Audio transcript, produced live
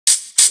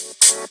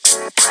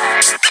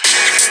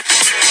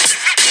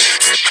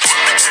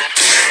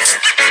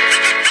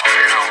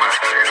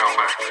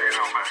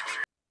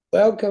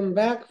Welcome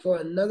back for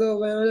another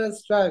round of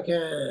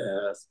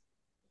STRIVECast.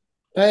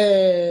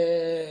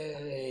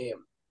 Hey!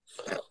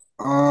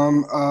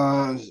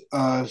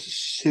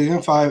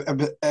 Season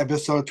 5,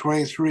 episode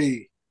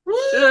 23.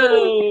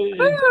 Yay!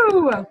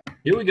 Woo!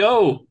 Here we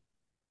go.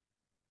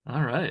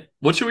 All right.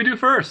 What should we do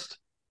first?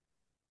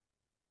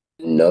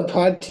 No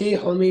party,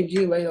 homie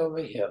G right over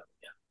here.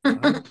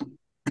 Okay,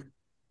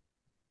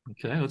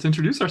 let's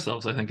introduce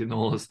ourselves. I think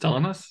Noel is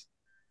telling us.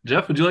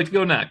 Jeff, would you like to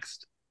go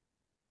next?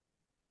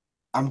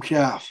 I'm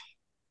Jeff.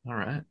 All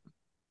right.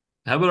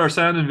 How about our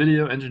sound and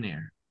video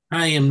engineer?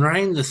 I am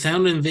Ryan, the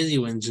sound and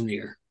video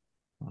engineer.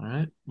 All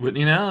right.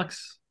 Whitney and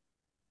Alex.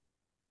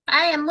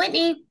 I am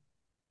Whitney.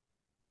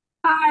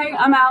 Hi,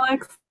 I'm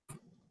Alex.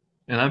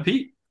 And I'm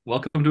Pete.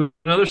 Welcome to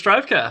another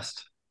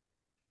STRIVEcast.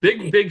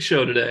 Big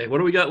show today. What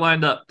do we got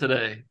lined up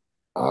today?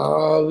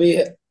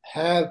 We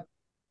have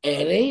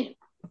Annie.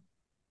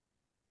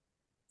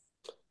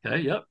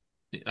 Okay, yep.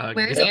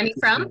 Where's Annie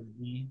from?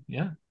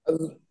 Yeah.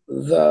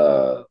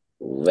 The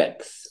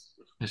WEX.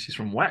 And she's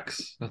from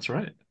WEX. That's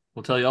right.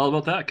 We'll tell you all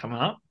about that coming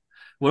up.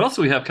 What else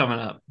do we have coming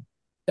up?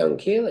 John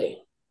Keeley.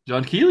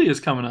 John Keeley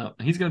is coming up,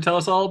 and he's going to tell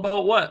us all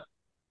about what?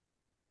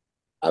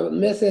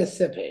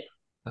 Mississippi.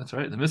 That's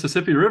right, the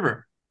Mississippi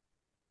River.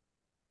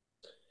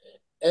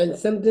 And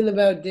something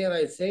about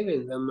daylight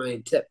savings on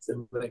my tips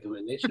and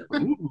recommendations.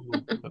 Ooh,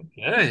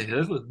 okay,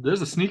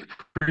 there's a sneak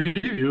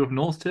preview of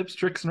Noel's tips,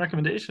 tricks, and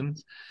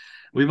recommendations.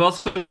 We've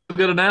also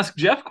got an Ask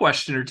Jeff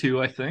question or two,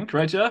 I think.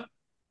 Right, Jeff?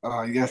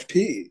 Yes,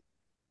 Pete.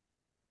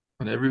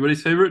 And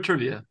everybody's favorite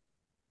trivia.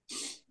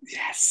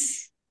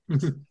 Yes. All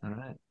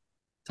right.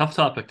 Tough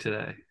topic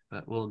today,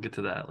 but we'll get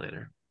to that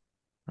later.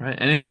 All right.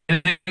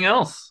 Anything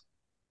else?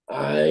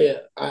 I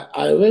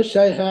wish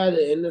I had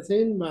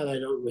anything, but I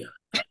don't really.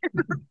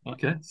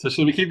 Okay. So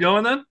should we keep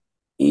going then?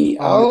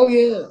 Oh,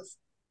 yes.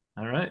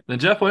 All right. Then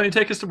Jeff, why don't you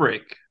take us to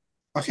break?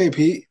 Okay,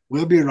 Pete.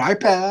 We'll be right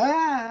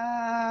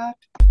back.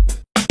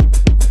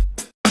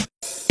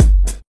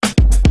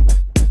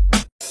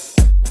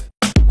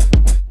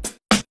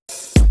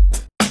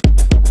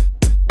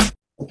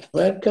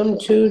 Welcome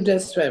to the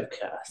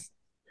STRIVEcast.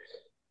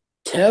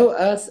 Tell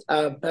us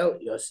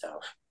about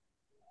yourself.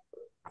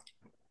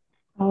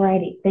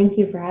 Alrighty, thank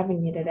you for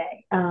having me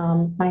today.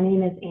 My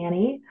name is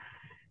Annie,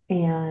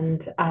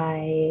 and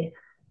I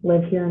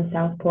live here in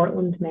South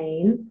Portland,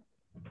 Maine,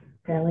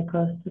 fairly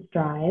close to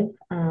Strive.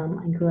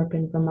 I grew up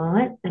in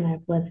Vermont, and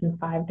I've lived in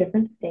 5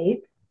 different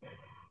states,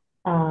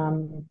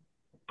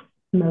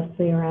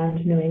 mostly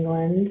around New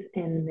England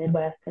in the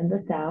Midwest and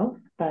the South,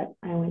 but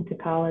I went to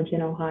college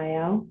in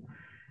Ohio,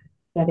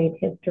 studied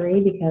history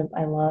because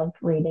I love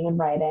reading and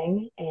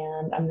writing,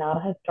 and I'm not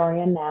a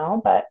historian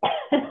now, but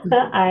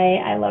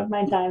I love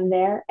my time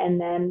there.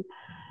 And then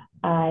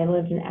I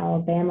lived in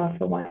Alabama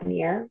for 1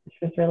 year, which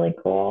was really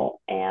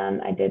cool.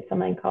 And I did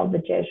something called the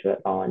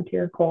Jesuit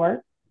Volunteer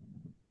Corps,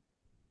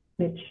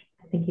 which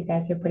I think you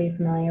guys are pretty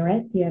familiar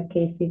with. You have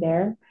Casey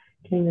there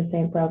doing the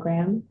same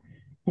program.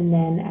 And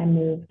then I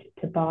moved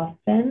to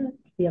Boston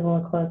to be a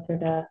little closer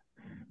to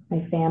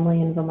my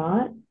family in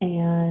Vermont,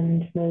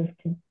 and moved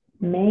to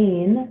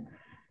Maine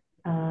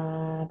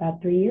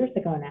about 3 years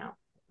ago now.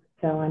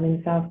 So I'm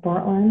in South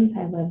Portland.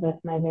 I live with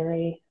my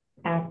very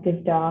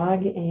active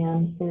dog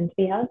and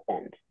soon-to-be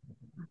husband.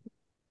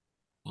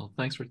 Well,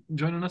 thanks for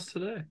joining us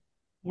today.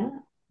 Yeah.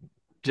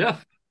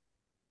 Jeff,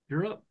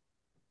 you're up.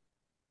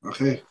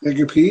 Okay. Thank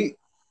you, Pete.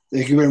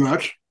 Thank you very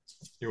much.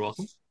 You're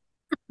welcome.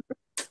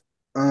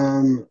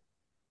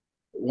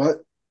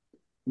 What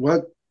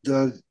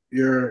does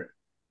your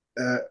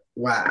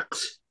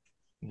wax?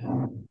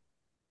 Yeah.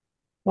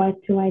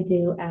 What do I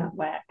do at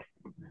WEX?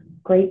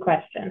 Great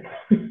question.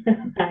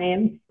 I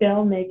am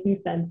still making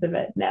sense of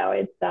it. No,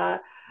 it's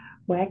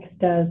WEX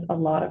does a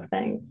lot of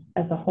things.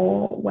 As a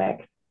whole,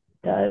 WEX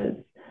does,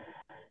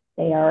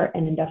 they are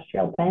an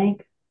industrial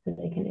bank, so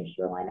they can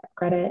issue a line of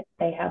credit.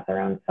 They have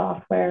their own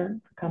software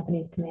for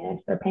companies to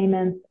manage their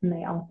payments, and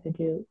they also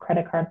do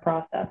credit card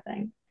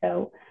processing.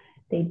 So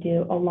they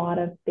do a lot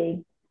of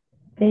big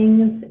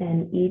things,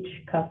 and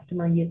each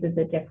customer uses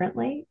it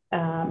differently.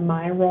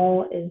 My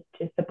role is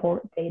to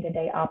support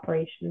day-to-day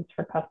operations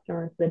for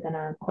customers within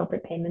our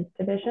corporate payments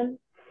division.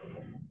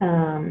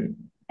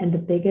 And the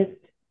biggest,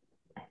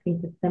 I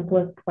think the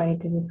simplest way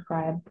to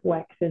describe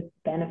WEX's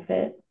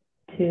benefit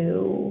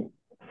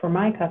for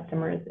my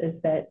customers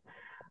is that,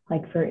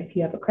 like, if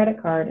you have a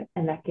credit card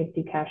and that gives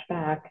you cash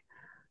back,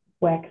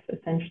 WEX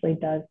essentially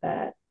does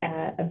that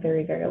at a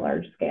very, very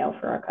large scale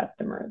for our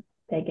customers.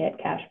 They get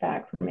cash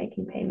back for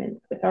making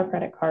payments with our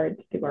credit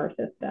cards through our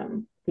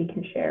system. We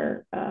can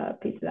share a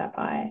piece of that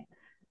pie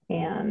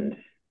and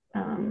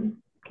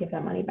give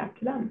that money back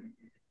to them.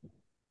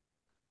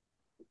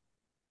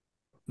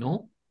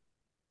 Noel?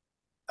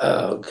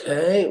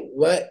 Okay.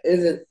 What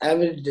is an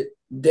average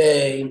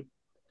day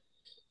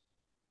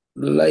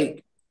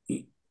like?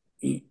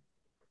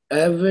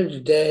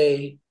 Average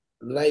day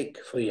like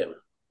for you?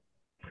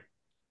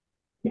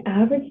 The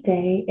average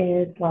day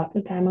is lots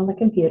of time on the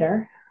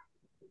computer,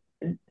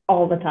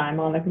 all the time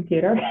on the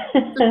computer.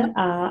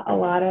 A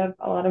lot of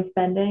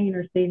sending and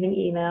receiving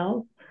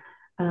emails.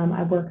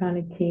 I work on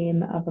a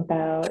team of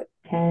about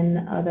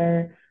 10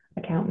 other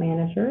account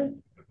managers.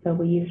 So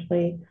we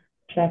usually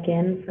check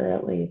in for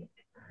at least,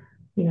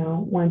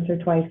 once or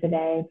twice a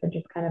day for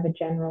just kind of a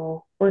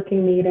general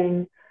working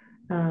meeting.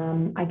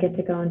 I get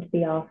to go into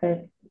the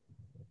office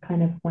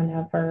kind of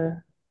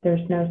whenever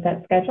there's no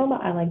set schedule,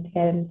 but I like to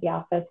get into the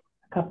office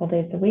a couple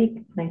days a week.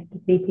 It's nice to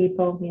see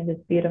people. We have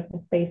this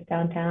beautiful space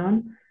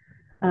downtown.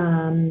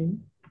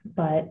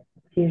 But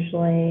it's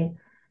usually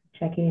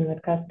checking in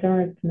with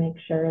customers to make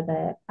sure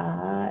that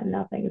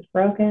nothing is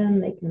broken,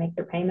 they can make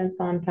their payments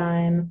on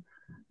time.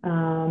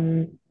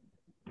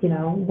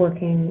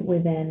 Working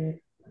within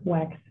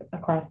WEX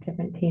across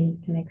different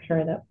teams to make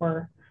sure that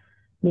we're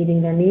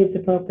meeting their needs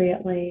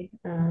appropriately.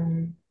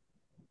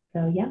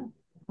 So yeah,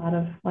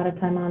 a lot of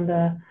time on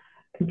the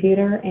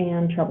computer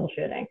and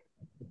troubleshooting.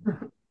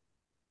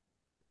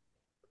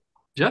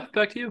 Jeff,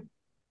 back to you.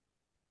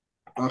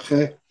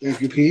 Okay,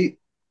 thank you, Pete.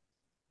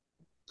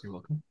 You're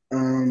welcome.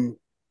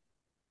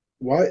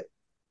 What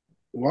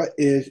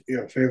is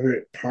your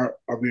favorite part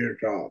of your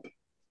job?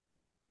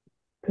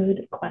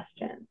 Good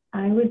question.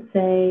 I would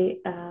say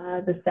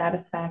the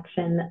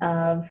satisfaction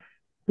of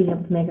being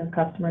able to make our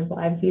customers'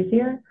 lives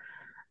easier.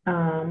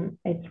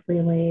 It's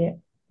really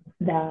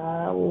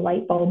the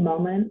light bulb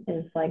moment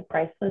is like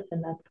priceless,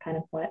 and that's kind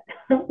of what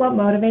what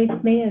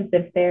motivates me is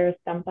if they're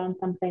stumped on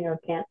something or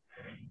can't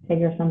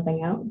figure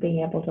something out, being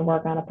able to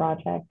work on a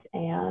project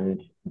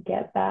and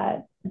get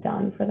that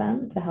done for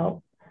them to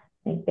help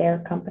make their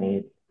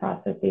company's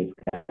processes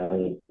go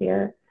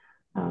easier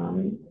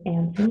and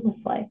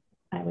seamlessly.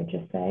 I would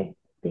just say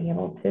being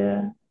able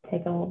to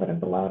take a little bit of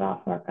the load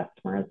off of our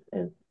customers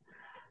is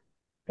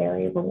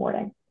very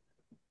rewarding.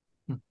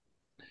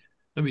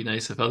 It'd be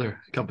nice if other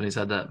companies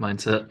had that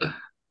mindset.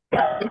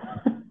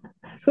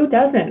 Who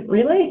doesn't,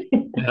 really?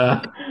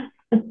 Yeah.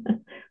 Take this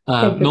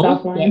Noel?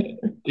 offline.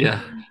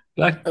 Yeah.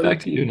 Back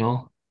to you,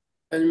 Noel.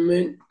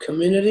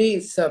 Community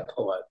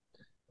support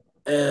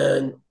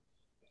and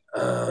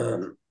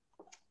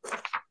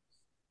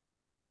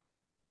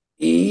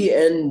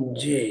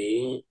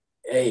ENGAGEMNT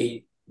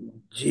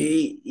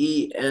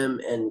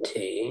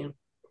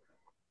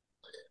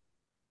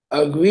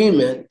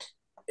agreement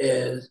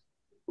is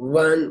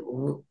one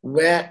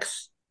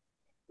WEX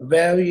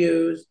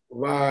values.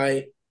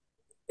 Why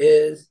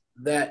is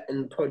that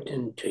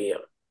important to you?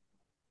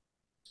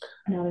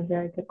 Another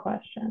very good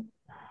question.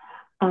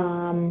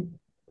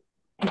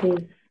 It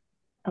is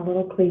a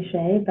little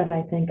cliche, but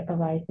I think a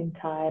rising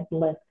tide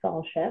lifts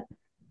all ships.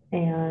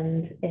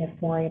 And if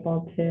we're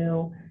able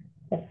to,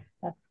 if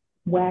that's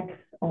WEX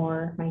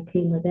or my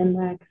team within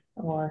WEX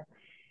or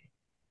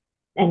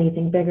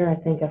anything bigger, I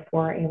think if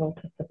we're able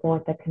to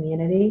support the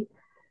community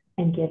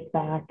and give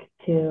back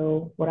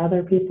to what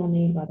other people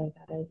need, whether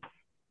that is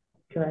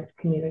direct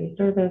community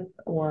service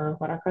or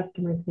what our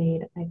customers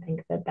need, I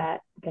think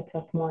that gets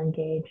us more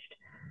engaged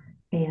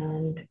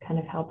and kind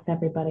of helps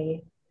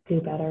everybody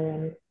do better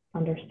and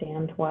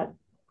understand what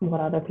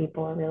other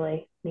people are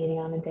really needing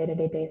on a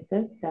day-to-day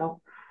basis.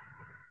 So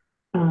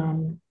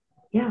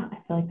yeah, I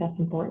feel like that's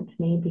important to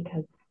me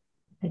because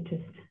it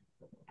just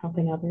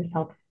helping others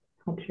helps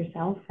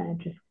yourself, and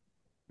it just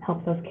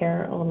helps us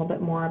care a little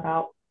bit more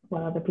about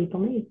what other people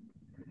need.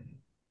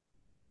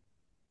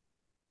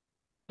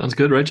 Sounds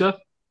good, right, Jeff?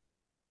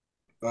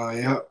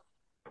 Yeah.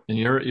 And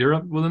you're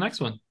up with the next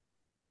one.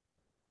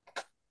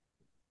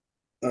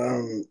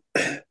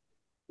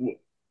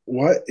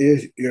 What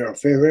is your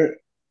favorite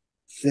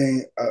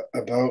thing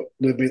about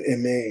living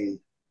in Maine?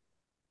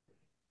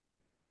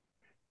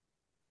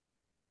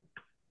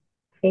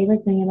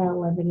 Favorite thing about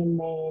living in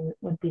Maine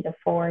would be the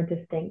 4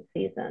 distinct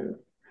seasons.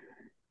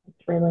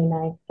 It's really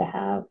nice to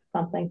have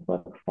something to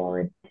look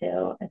forward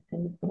to as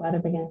soon as the weather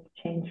begins to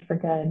change for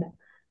good.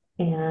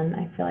 And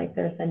I feel like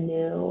there's a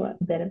new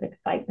bit of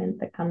excitement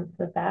that comes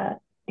with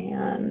that.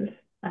 And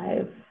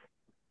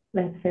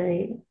that's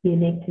very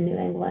unique to New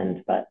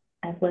England, but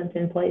I've lived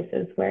in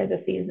places where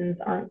the seasons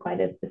aren't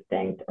quite as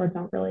distinct or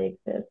don't really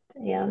exist.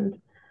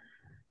 And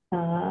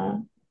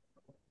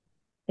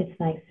it's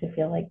nice to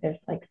feel like there's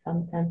like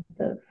some sense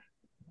of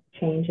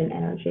change and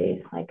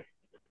energy, like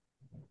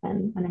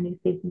when a new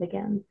season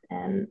begins,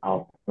 and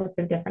all sorts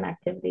of different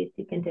activities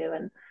you can do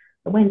in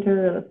the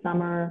winter or the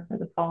summer or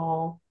the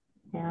fall,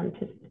 and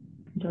just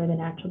enjoy the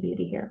natural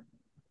beauty here.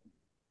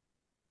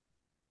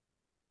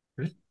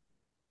 Great.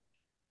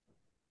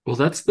 Well,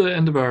 that's the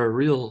end of our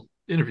real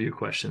interview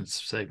questions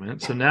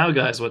segment. So now,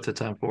 guys, what's it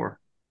time for?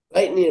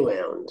 Lightning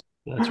round.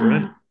 That's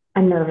right.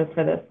 I'm nervous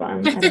for this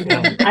one.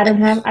 I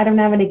don't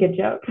have any good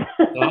jokes.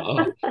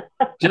 Uh-oh.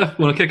 Jeff,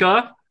 want to kick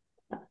off?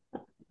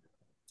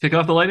 Kick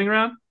off the lightning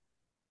round?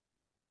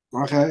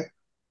 Okay.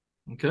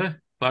 Okay.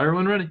 Fire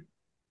when ready.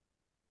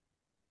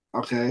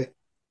 Okay.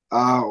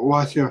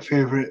 What's your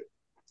favorite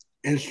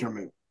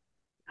instrument?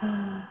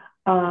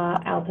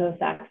 Alto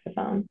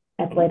saxophone.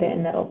 I played it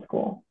in middle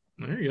school.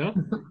 There you go.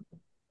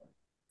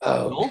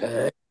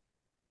 Okay.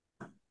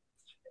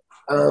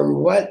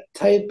 What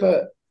type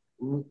of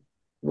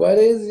what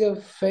is your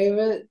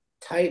favorite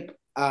type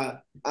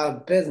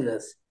of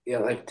business you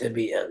like to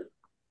be in?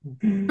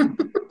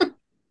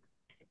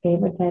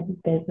 Favorite type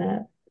of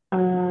business?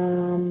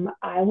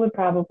 I would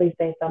probably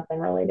say something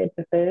related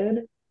to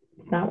food.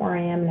 It's not where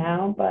I am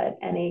now, but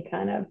any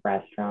kind of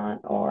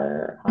restaurant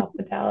or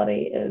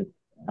hospitality is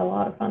a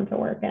lot of fun to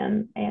work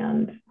in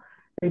and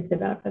reap the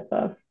benefits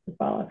of as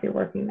well if you're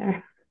working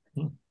there.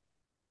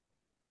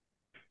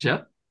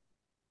 Jeff?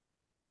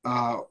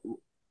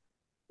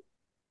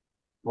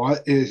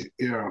 What is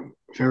your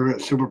favorite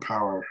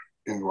superpower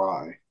and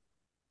why?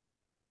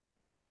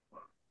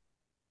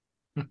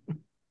 A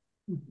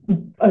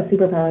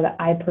superpower that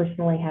I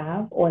personally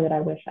have or that I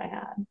wish I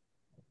had.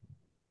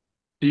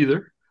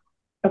 Either.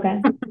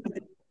 Okay.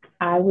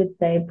 I would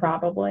say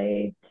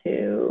probably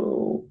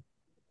to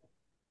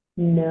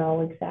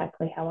know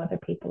exactly how other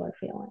people are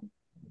feeling.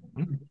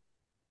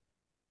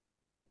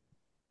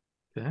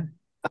 Okay.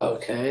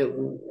 Okay.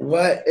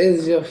 What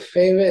is your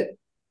favorite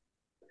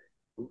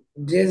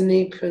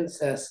Disney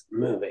princess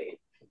movie?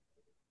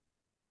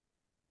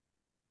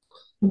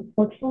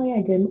 Unfortunately,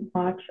 I didn't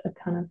watch a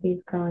ton of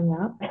these growing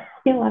up.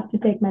 You'll have to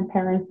take my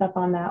parents up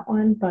on that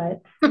one,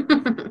 but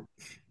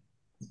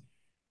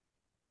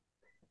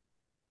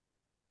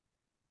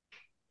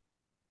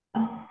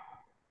oh,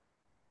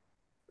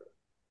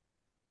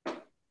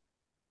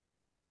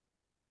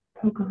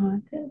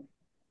 Pocahontas.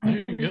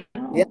 There you go.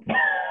 Yeah.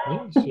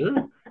 Yeah,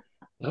 sure.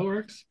 That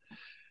works.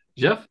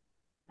 Jeff?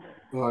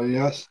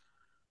 Yes.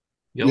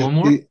 You got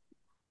one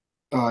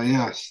more?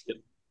 Yes. Yep.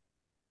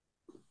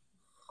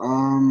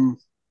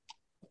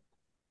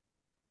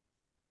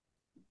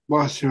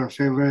 What's your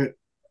favorite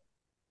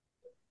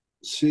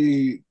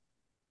sea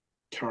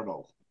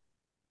turtle?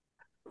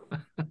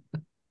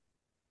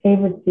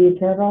 Favorite sea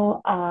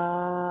turtle?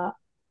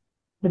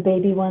 The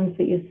baby ones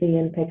that you see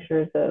in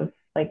pictures of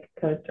like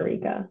Costa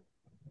Rica.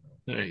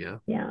 There you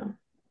go. Yeah.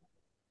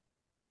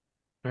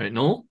 All right,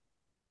 Noel?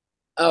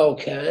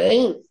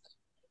 Okay.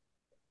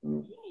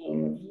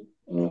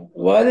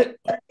 What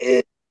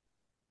is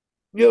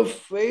your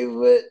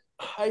favorite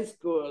high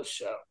school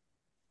show?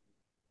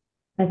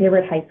 My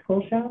favorite high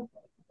school show?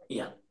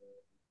 Yeah.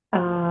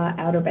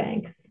 Outer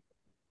Banks.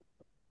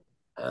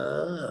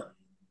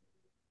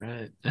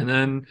 Right. And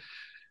then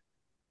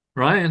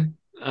Ryan,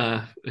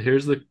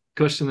 here's the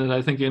question that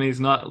I think Annie's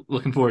not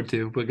looking forward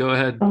to, but go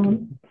ahead.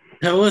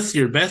 Tell us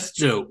your best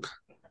joke.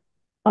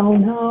 Oh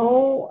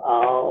no.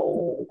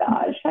 Oh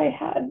gosh, I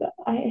had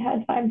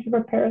time to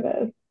prepare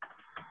this.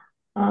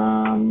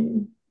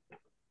 I'm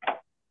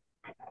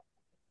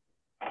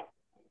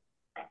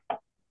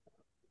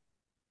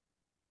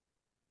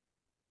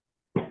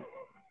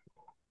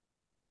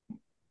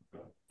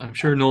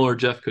sure Noel or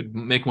Jeff could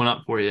make one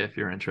up for you if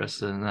you're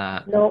interested in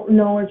that. No,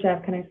 or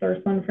Jeff, can I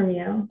source one from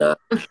you?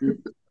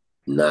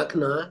 Knock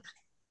knock.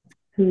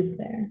 Who's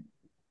there?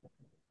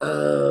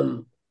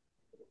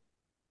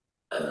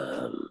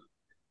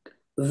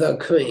 The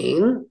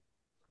Queen.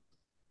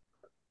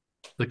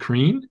 The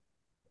Queen?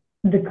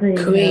 The Queen.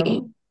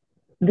 Queen.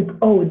 The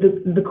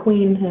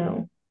Queen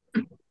who?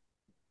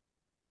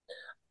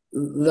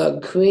 The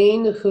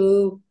Queen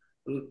who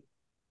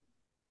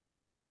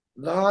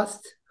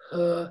lost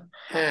her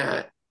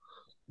hat,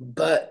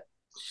 but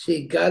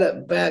she got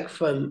it back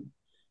from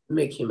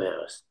Mickey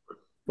Mouse.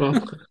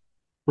 Well,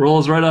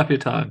 rolls right off your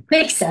tongue.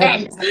 Makes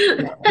sense.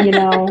 I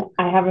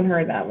haven't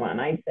heard that one.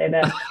 I'd say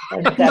that's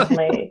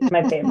definitely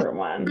my favorite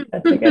one.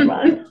 That's a good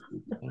one.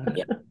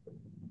 Yeah.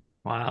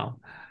 Wow.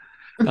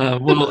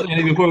 Well,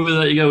 Annie, before we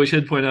let you go, we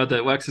should point out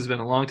that WEX has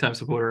been a longtime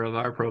supporter of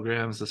our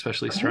programs,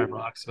 especially Strive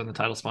Rock's been the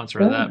title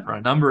sponsor of that for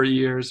a number of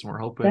years. And we're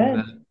hoping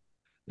that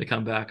they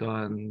come back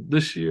on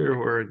this year.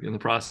 We're in the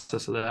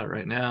process of that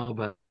right now,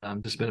 but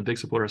just been a big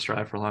supporter of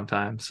Strive for a long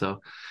time.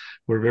 So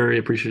we're very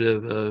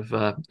appreciative of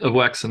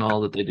WEX and all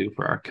that they do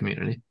for our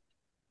community.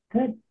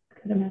 Good.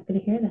 I'm happy to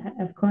hear that.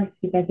 Of course,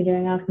 you guys are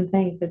doing awesome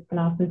things. It's been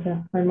awesome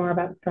to learn more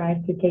about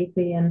Strive through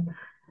Casey, and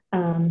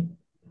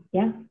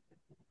yeah.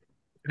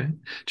 Okay.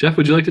 Jeff,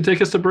 would you like to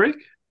take us to break?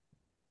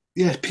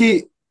 Yes,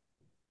 Pete.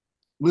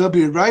 We'll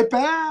be right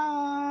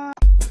back.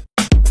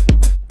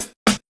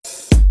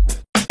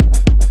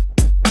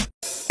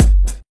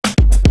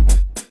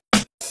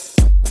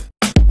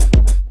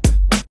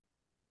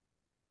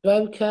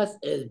 STRIVECast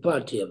is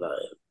brought to you by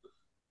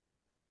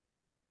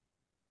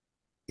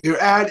Your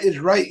ad is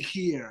right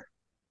here.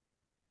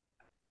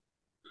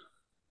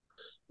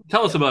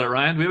 Tell us about it,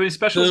 Ryan. Do we have any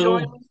specials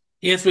going?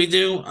 Yes, we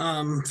do.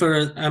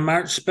 For a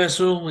March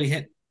special, we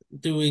had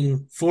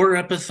doing 4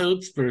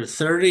 episodes for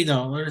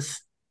 $30.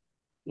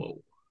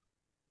 Whoa.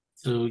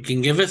 So you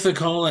can give us a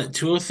call at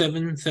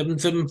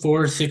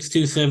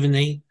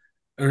 207-774-6278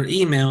 or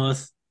email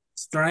us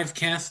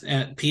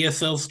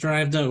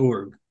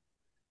strivecast@pslstrive.org.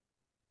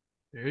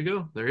 There you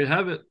go. There you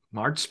have it.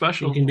 March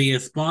special. You can be a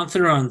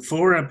sponsor on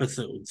 4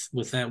 episodes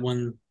with that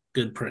one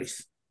good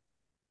price.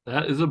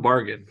 That is a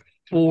bargain.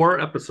 4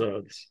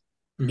 episodes.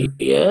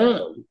 Yeah.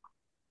 All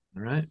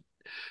right.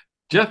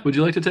 Jeff, would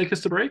you like to take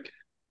us to break?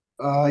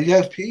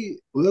 Yes, Pete.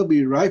 We'll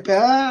be right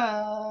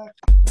back.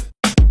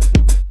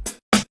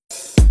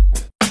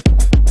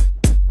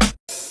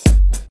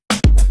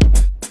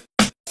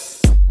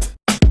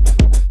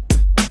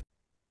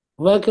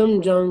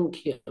 Welcome, John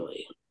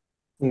Kelly.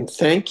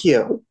 Thank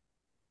you.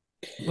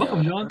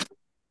 Welcome, John.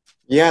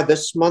 Yeah,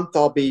 this month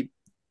I'll be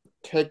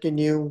taking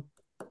you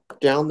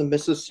down the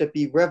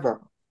Mississippi River.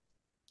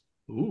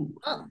 Ooh.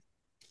 Oh.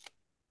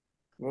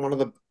 One of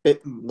the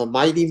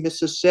mighty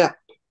Mississippi.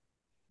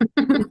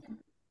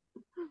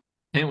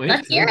 Can't wait.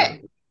 Let's hear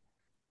it.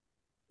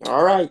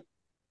 All right.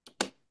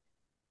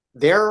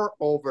 There are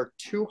over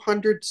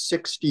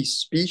 260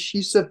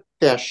 species of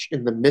fish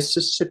in the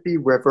Mississippi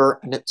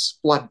River and its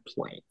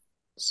floodplains.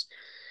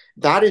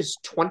 That is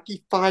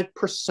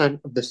 25%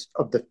 of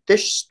the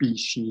fish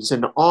species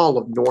in all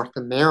of North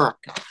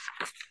America.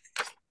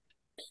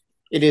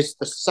 It is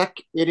the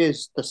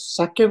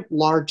second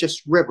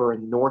largest river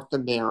in North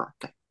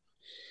America.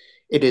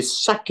 It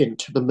is second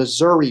to the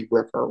Missouri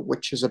River,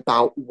 which is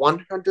about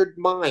 100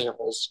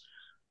 miles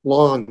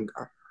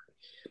longer.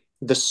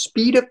 The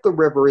speed of the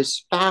river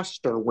is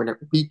faster when it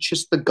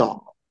reaches the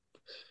Gulf.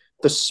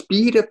 The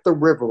speed of the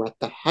river at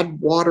the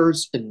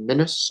headwaters in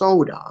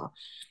Minnesota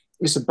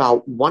is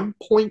about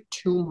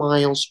 1.2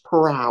 miles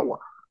per hour.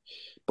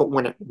 But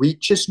when it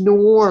reaches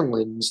New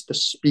Orleans, the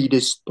speed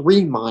is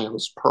 3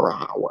 miles per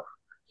hour.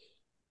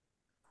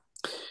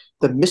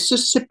 The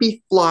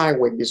Mississippi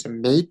Flyway is a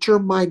major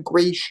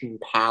migration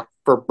path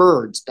for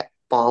birds that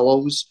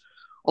follows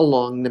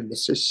along the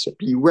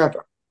Mississippi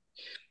River.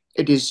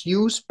 It is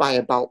used by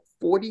about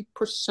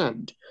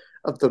 40%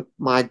 of the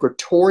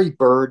migratory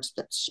birds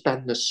that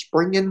spend the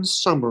spring and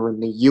summer in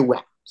the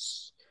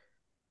U.S.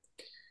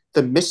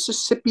 The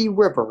Mississippi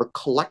River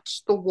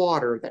collects the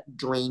water that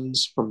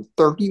drains from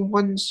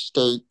 31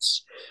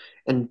 states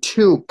and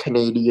 2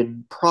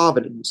 Canadian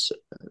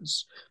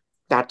provinces.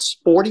 That's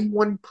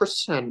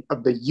 41%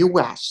 of the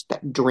U.S.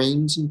 that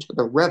drains into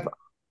the river.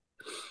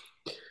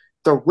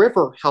 The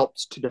river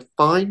helps to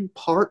define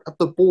part of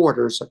the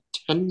borders of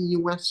 10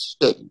 U.S.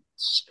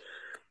 states.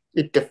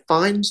 It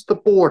defines the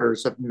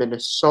borders of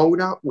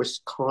Minnesota,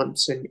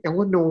 Wisconsin,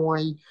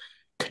 Illinois,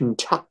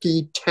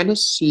 Kentucky,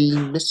 Tennessee,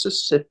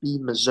 Mississippi,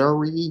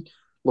 Missouri,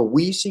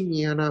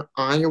 Louisiana,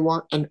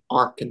 Iowa, and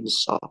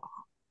Arkansas.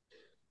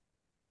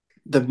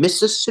 The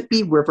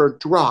Mississippi River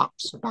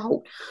drops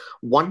about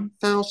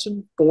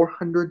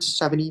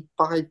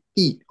 1,475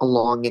 feet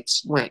along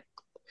its length.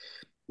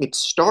 It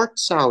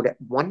starts out at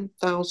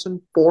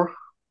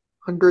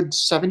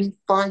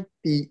 1,475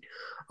 feet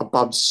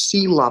above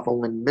sea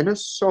level in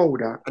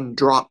Minnesota and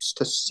drops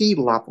to sea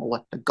level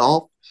at the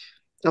Gulf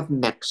of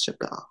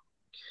Mexico.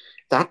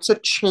 That's a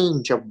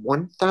change of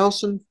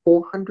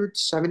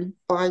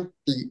 1,475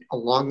 feet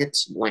along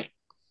its length.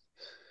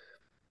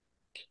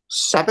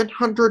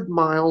 700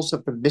 miles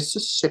of the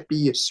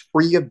Mississippi is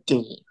free of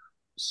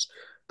dams.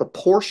 The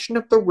portion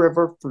of the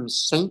river from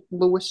St.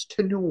 Louis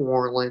to New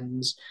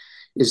Orleans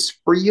is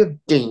free of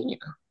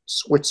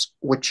dams,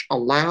 which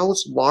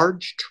allows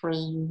large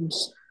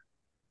trains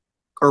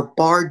or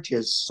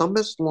barges, some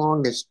as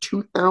long as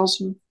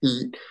 2,000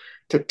 feet,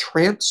 to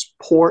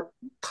transport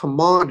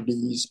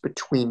commodities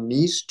between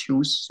these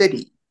two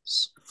cities.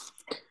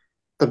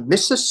 The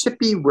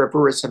Mississippi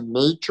River is a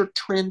major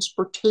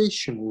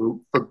transportation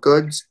route for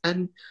goods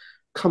and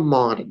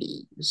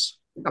commodities.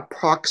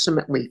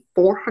 Approximately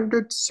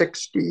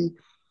 460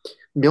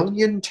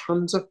 million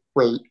tons of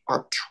freight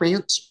are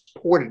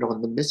transported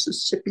on the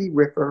Mississippi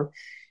River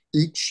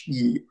each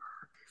year.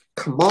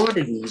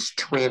 Commodities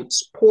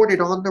transported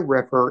on the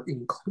river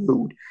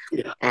include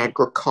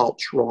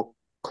agricultural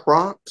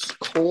crops,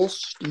 coal,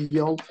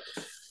 steel,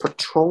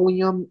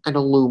 petroleum, and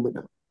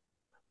aluminum.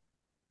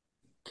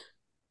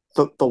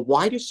 The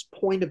widest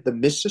point of the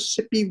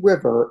Mississippi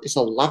River is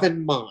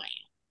 11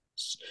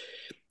 miles.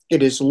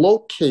 It is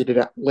located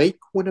at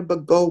Lake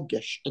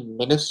Winnebagogish in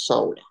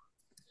Minnesota.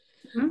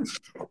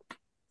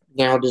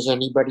 Now, does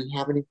anybody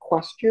have any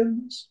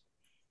questions?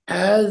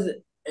 Has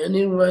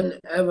anyone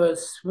ever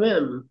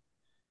swim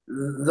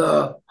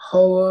the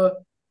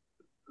whole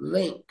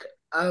length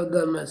of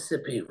the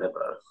Mississippi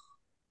River?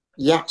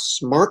 Yes,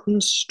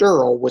 Martin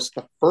Sterl was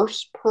the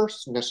first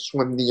person to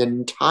swim the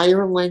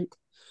entire length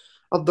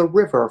of the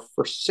river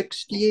for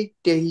 68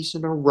 days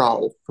in a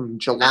row from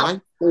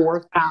July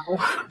 4th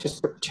to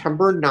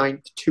September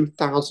 9th,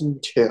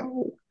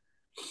 2002.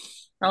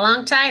 A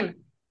long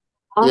time.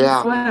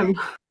 Yeah. Swim.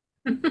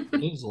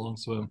 It is a long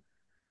swim.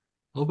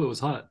 Hope it was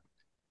hot.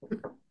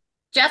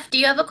 Jeff, do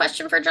you have a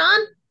question for John?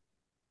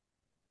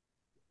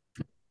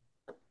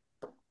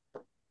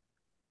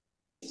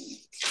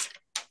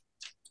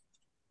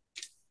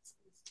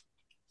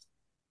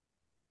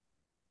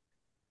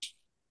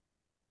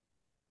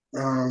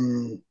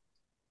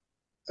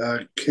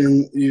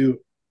 Can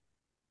you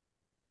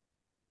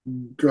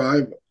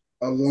drive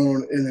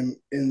alone in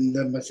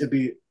the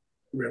Mississippi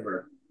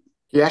River?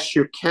 Yes,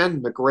 you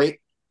can. The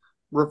Great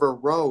River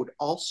Road,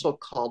 also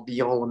called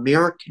the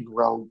All-American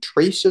Road,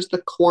 traces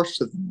the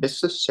course of the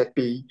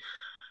Mississippi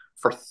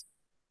for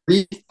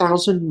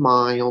 3,000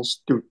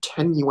 miles through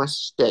 10 U.S.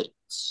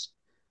 states.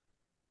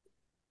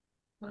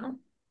 Well,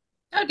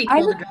 that would be I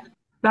cool to have- drive.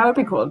 That would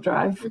be cool to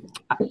drive.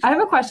 I have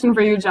a question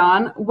for you,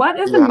 John. What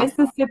is a Yeah.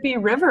 Mississippi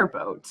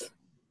riverboat?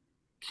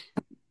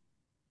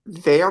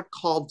 They are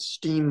called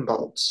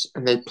steamboats,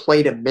 and they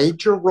played a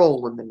major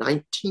role in the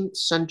 19th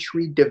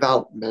century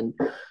development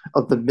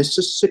of the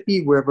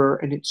Mississippi River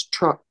and its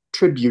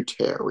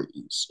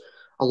tributaries,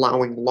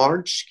 allowing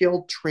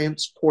large-scale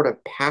transport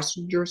of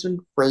passengers and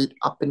freight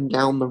up and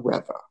down the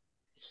river.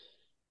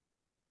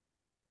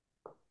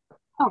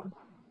 Oh.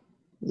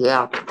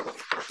 Yeah.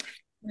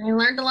 I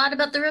learned a lot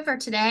about the river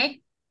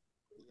today.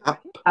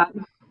 Yep.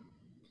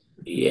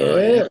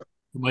 Yeah.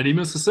 Mighty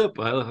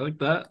Mississippi. I like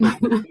that.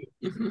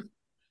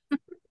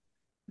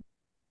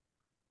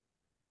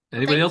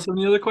 Anybody else have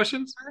any other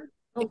questions?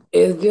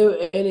 Is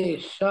there any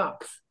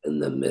shops in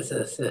the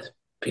Mississippi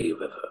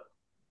River?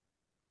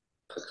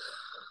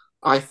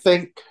 I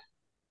think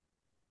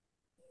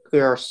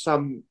there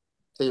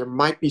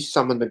might be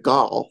some in the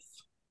Gulf.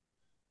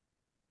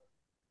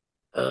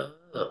 Oh,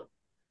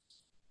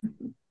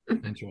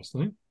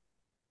 Interesting.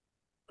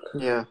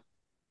 Yeah.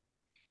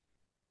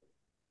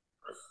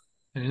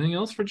 Anything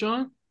else for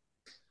John?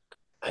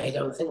 I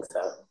don't think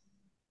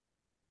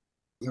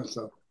so.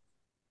 So,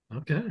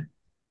 Okay.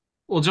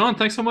 Well, John,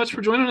 thanks so much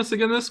for joining us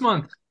again this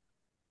month.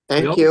 We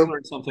Thank always you.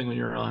 learn something when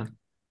you're on.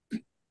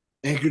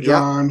 thank you,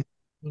 John.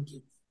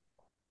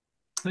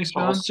 Thanks,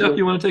 John. Awesome. Jeff,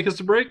 you want to take us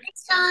to break?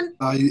 Thanks,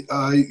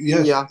 John.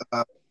 Yes, Yeah.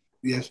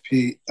 yes,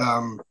 Pete.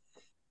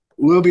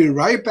 We'll be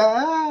right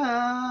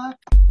back.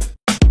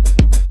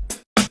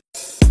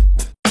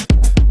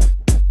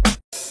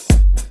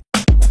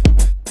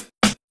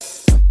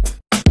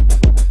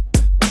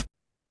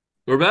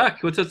 We're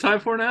back. What's it time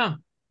for now?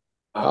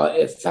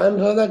 It's time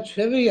for the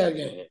trivia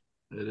game.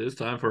 It is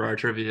time for our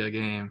trivia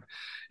game.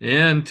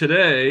 And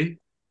today,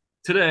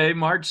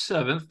 March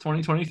 7th,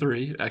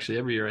 2023, actually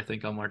every year I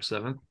think on March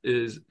 7th,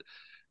 is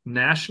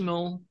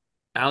National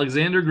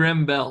Alexander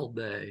Graham Bell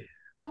Day.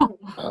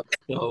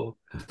 So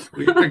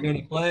we are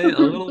going to play a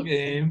little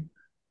game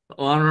to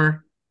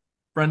honor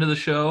friend of the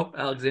show,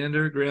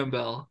 Alexander Graham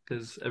Bell,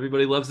 because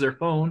everybody loves their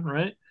phone,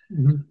 right?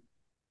 Mhm.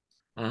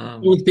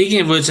 Well, speaking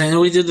of which, I know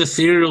we did the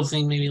cereal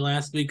thing maybe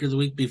last week or the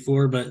week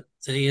before, but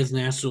today is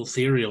National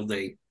Cereal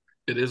Day.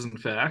 It is, in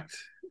fact.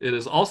 It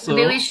is also.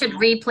 Maybe we should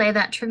replay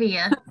that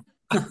trivia.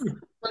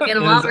 We'll get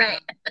them It all is-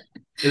 right.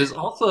 It is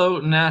also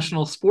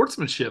National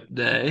Sportsmanship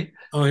Day.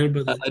 Oh, here,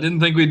 but I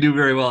didn't think we'd do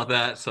very well at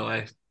that, so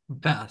I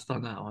passed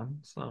on that one.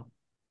 So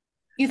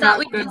You thought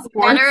we'd Good do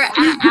sports. better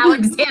at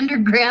Alexander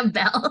Graham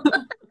Bell.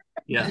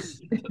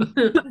 yes,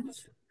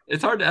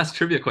 it's hard to ask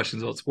trivia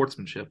questions about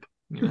sportsmanship.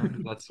 You know,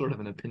 that's sort of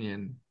an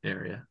opinion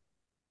area.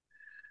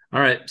 All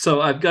right,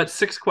 so I've got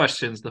 6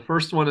 questions. The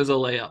first one is a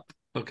layup.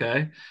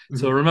 Okay,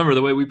 so remember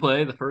the way we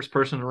play: the first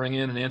person to ring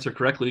in and answer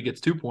correctly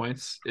gets 2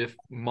 points if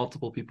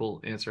multiple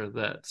people answer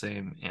that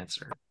same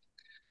answer.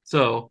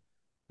 So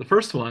the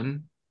first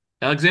one,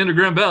 Alexander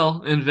Graham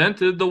Bell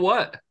invented the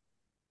what?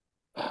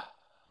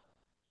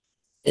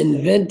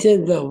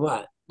 Invented the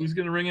what? Who's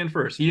going to ring in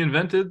first? He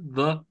invented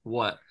the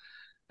what?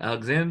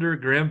 Alexander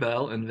Graham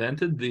Bell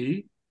invented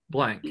the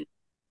blank.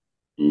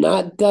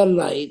 Not the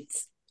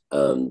lights.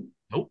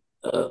 Nope.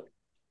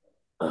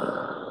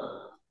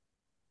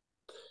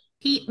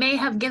 Pete may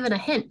have given a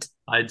hint.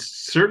 I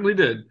certainly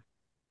did.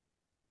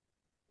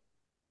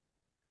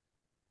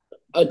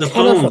 A the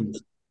telephone. phone.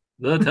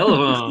 The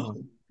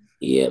telephone.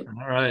 Yep.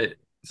 All right.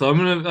 So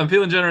I'm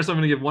feeling generous. I'm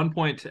gonna give 1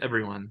 point to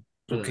everyone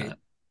for Okay. that.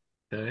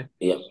 Okay.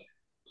 Yep.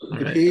 All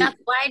right. Pete, Jeff,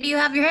 why do you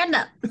have your hand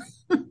up?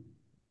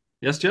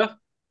 Yes, Jeff?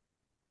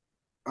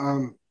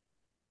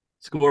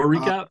 Score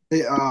recap?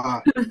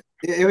 if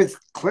it's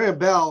Claire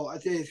Bell, I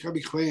think it's gonna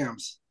be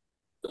clams.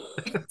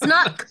 It's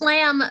not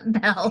Clam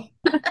Bell.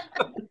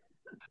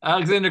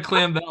 Alexander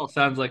Clam Bell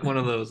sounds like one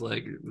of those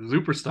like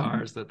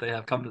superstars that they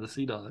have come to the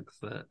Sea Dogs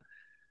that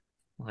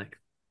like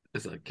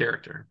is a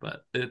character,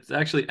 but it's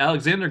actually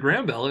Alexander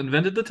Graham Bell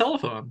invented the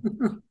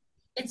telephone.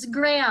 It's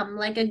Graham,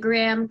 like a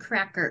graham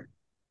cracker.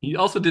 He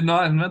also did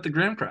not invent the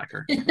graham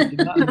cracker. He did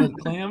not invent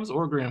clams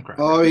or graham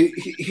cracker. Oh,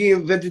 he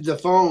invented the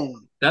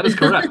phone. That is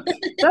correct.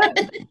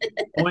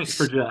 Point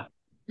for Jeff.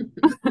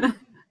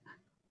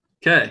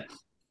 Okay.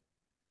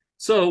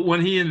 So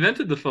when he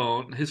invented the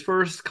phone, his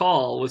first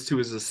call was to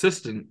his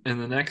assistant in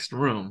the next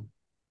room.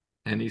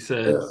 And he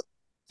said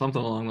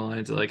something along the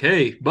lines of like,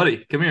 "Hey,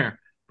 buddy, come here."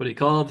 But he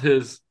called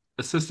his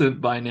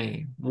assistant by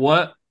name.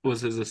 What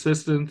was his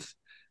assistant's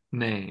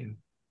name?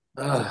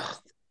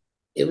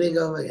 Here we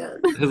go again.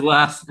 His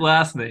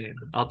last name.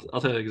 I'll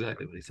tell you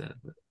exactly what he said.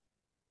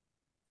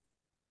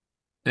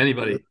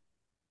 Anybody?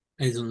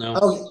 I don't know.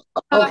 Oh,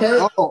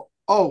 okay.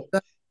 Oh,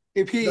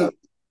 hey Pete.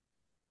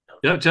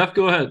 Yeah, Jeff,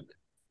 go ahead.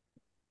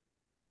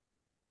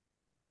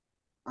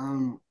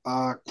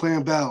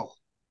 Clam Bell.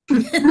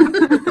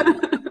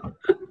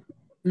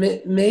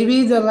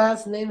 Maybe the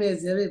last name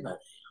is everybody.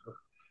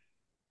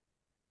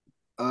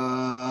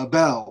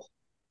 Bell.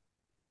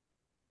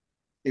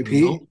 Hey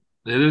Pete. Nope.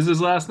 It is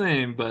his last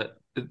name, but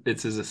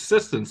it's his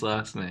assistant's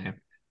last name.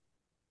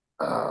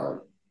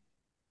 Um,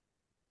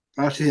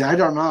 Actually, I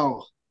don't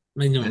know.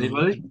 I don't know.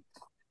 Anybody?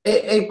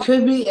 it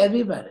could be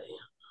anybody.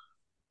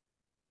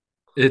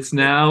 It's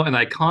now an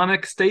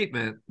iconic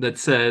statement that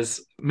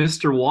says,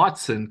 "Mr.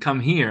 Watson, come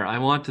here. I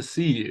want to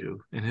see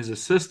you." And his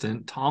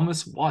assistant,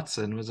 Thomas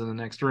Watson, was in the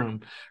next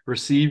room,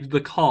 received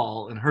the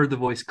call and heard the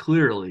voice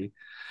clearly.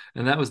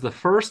 And that was the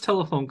first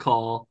telephone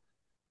call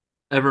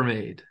ever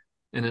made.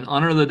 And in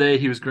honor of the day,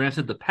 he was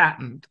granted the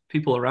patent.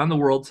 People around the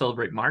world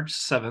celebrate March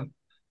 7th,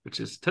 which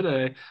is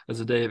today,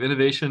 as a day of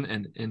innovation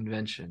and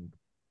invention.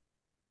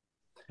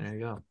 There you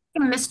go.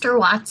 Mr.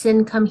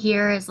 Watson, come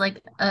here is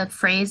like a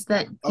phrase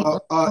that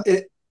people.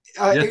 Yes,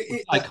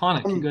 it's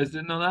iconic. You guys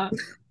didn't know that?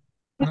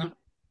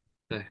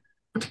 Okay.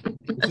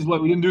 This is why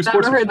we didn't do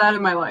sports. Never heard that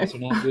in my life. So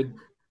not good.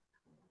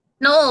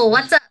 No,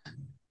 what's up?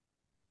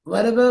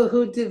 What about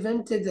who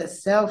invented the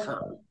cell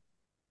phone?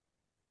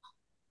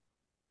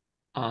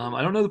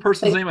 I don't know the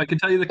person's name. I can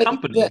tell you the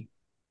company.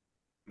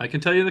 I can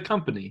tell you the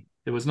company.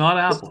 It was not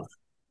Apple.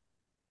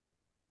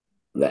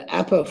 The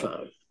Apple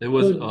phone. It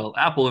was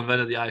Apple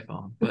invented the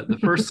iPhone, but the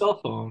first cell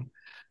phone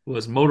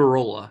was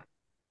Motorola.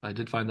 I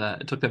did find that.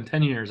 It took them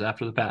 10 years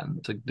after the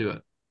patent to do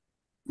it.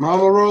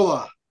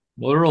 Motorola.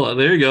 Motorola.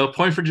 There you go.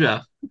 Point for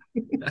Jeff.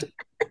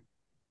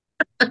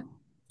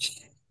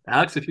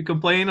 Alex, if you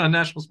complain on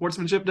National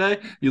Sportsmanship Day,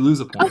 you lose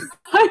a point.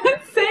 I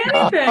didn't say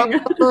anything.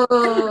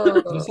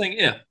 I'm just saying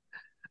if.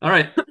 All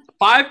right.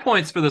 5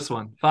 points for this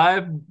one.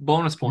 5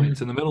 bonus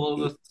points in the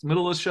middle of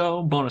the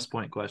show. Bonus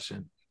point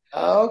question.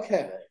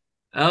 Okay.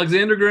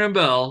 Alexander Graham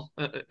Bell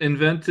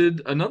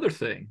invented another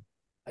thing.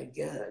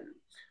 Again.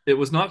 It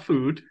was not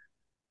food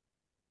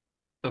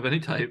of any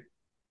type.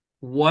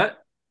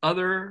 What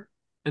other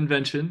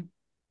invention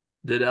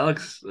did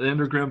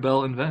Alexander Graham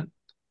Bell invent?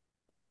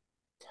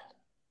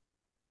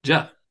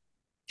 Jeff.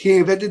 He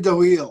invented the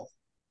wheel.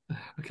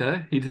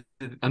 Okay.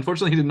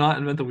 Unfortunately, he did not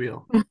invent the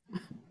wheel.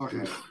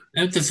 Okay. I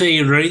have to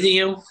say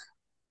radio.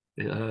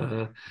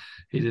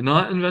 He did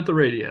not invent the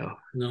radio.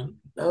 No.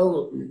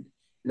 No,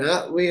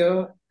 not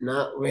wheel,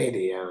 not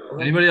radio.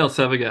 Anybody else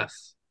have a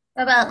guess?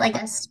 What about like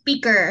a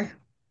speaker?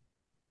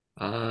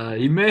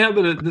 He may have,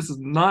 but this is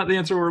not the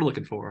answer we're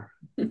looking for.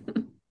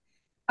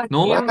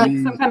 Noel? Like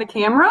some kind of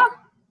camera?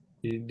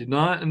 He did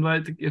not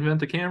invent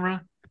the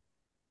camera.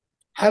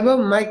 How about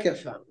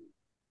microphone?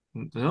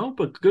 No,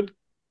 but good.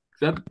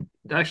 That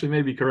actually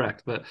may be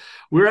correct. But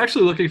we're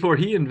actually looking for.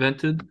 He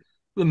invented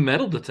the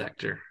metal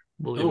detector.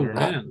 Believe it or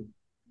not. Man.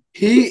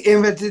 He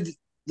invented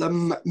the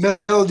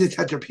metal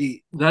detector,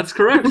 Pete. That's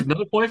correct.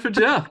 Another point for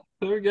Jeff.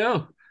 There we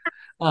go.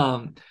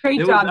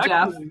 Great job,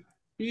 Jeff.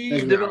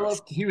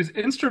 He was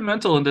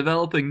instrumental in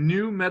developing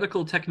new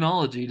medical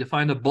technology to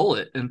find a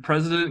bullet in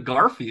President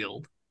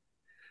Garfield.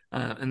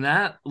 And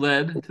that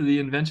led to the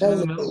invention of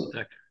the metal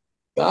detector.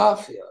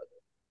 Garfield.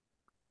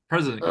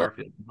 President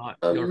Garfield, not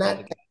Garfield. Not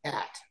the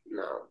cat.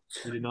 No.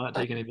 He did not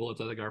take any bullets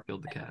out of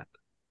Garfield the cat.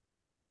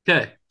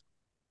 Okay.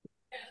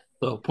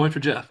 So point for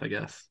Jeff, I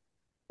guess.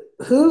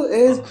 Who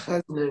is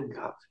President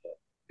Garfield?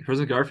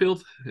 President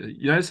Garfield?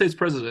 United States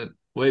president,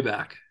 way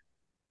back.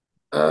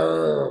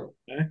 Okay.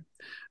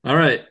 All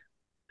right.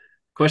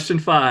 Question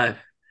 5.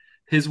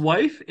 His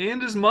wife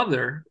and his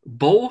mother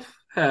both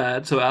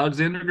had, so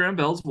Alexander Graham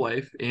Bell's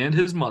wife and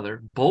his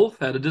mother both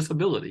had a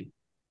disability.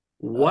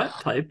 What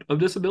type of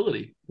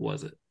disability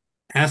was it?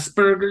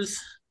 Asperger's.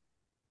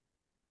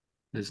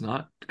 Is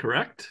not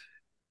correct.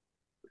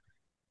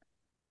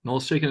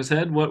 Noel's shaking his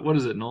head. What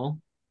is it, Noel?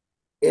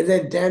 Is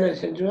it Down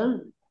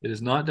syndrome? It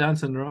is not Down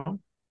syndrome.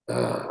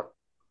 Autism.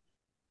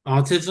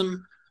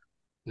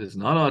 It is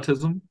not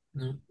autism.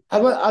 No.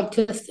 How about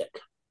autistic?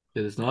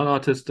 It is not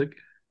autistic.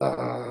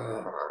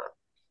 How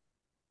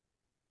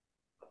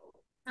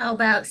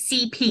about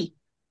CP?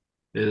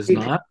 It is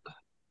CP. not.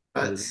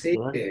 Let's see.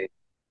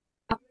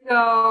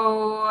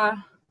 Go.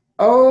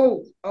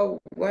 Oh,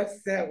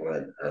 what's that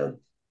one?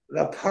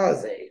 The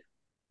palsy.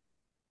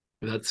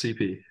 That's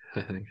CP,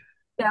 I think.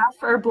 Deaf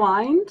or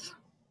blind?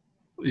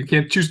 You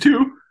can't choose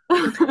 2.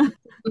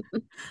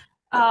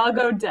 I'll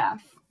go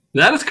deaf.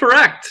 That is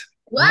correct.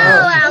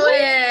 Wow,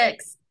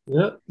 Alex!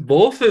 Yep.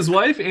 Both his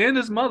wife and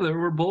his mother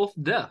were both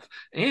deaf.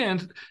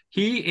 And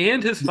he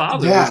and his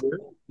father were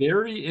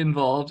very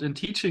involved in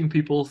teaching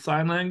people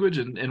sign language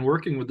and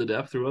working with the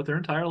deaf throughout their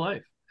entire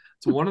life.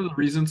 It's one of the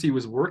reasons he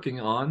was working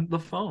on the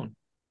phone.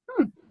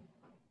 All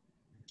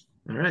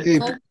right. Hey,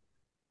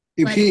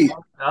 Pete.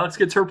 Alex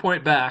gets her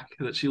point back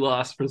that she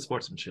lost for the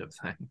sportsmanship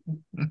thing.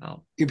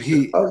 No. Hey,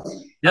 Pete.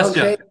 Yes,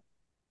 Okay. Jeff.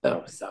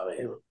 Oh,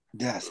 sorry.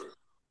 Yes.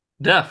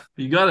 Jeff,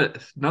 you got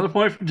it. Another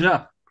point from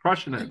Jeff.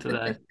 Crushing it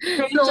today.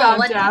 Great Noel, job,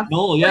 what- Jeff.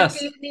 Noel, yes. What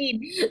do you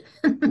need?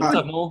 What's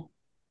up, Noel?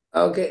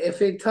 Okay, if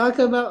we talk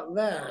about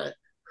that,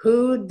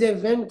 who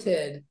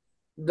invented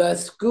the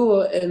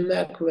school in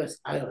Macris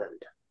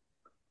Island?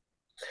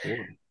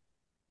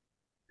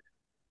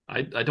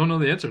 I don't know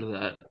the answer to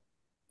that.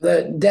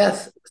 The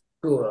deaf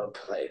school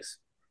place.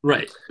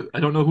 Right. I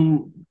don't know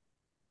who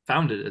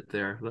founded it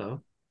there,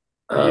 though.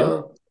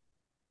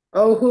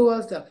 Who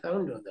was the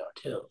founder, though,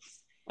 too?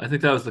 I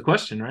think that was the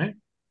question, right?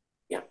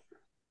 Yeah.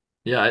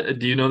 Yeah.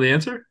 Do you know the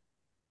answer?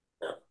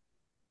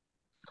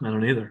 I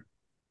don't either.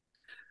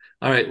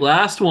 All right,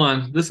 last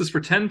one. This is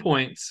for 10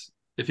 points.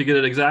 If you get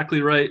it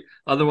exactly right,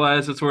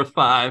 otherwise it's worth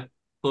 5.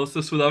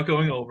 Closest without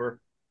going over.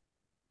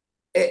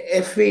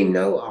 If we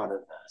know all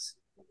of this.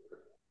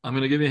 I'm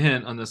going to give you a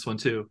hint on this one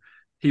too.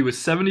 He was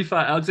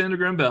 75. Alexander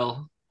Graham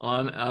Bell,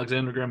 on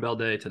Alexander Graham Bell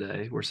Day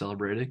today, we're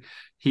celebrating.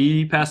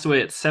 He passed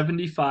away at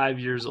 75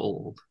 years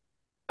old.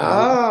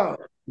 Oh.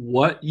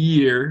 What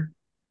year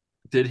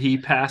did he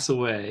pass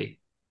away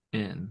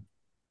in?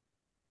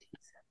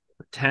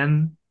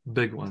 10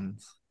 big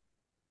ones.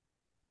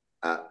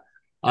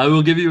 I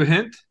will give you a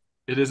hint.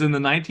 It is in the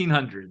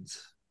 1900s.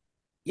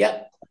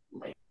 Yep.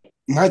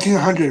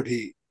 1900,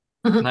 Pete.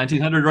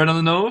 1900, right on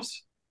the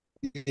nose?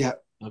 Yeah.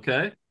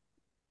 Okay.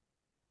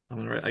 I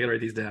gotta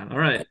write these down. All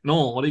right.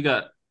 Noel, what do you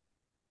got?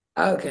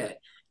 Okay.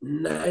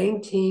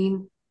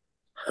 1900s.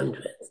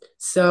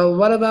 So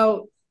what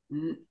about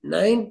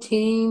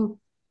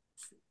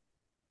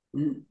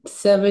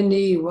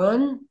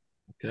 1971?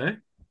 Okay.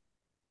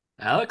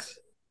 Alex?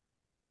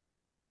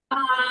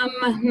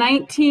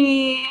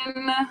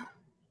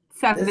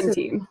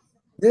 1917.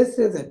 This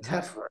is a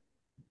tough one.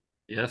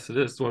 Yes, it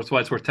is. That's why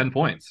it's worth 10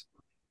 points.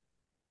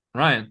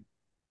 Ryan?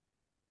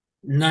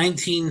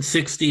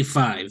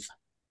 1965.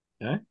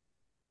 Okay.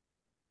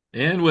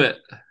 And Whit?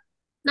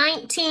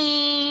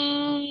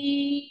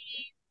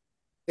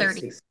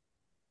 1930.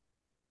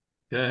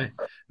 Okay.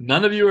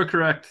 None of you are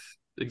correct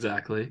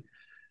exactly.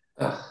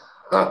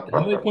 How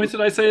many points did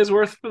I say is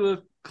worth for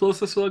the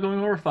closest without going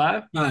over?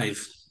 5?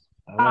 5.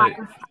 All right.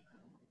 5.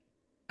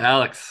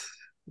 Alex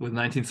with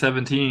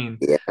 1917,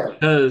 Yeah.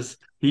 because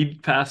he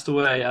passed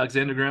away,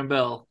 Alexander Graham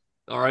Bell,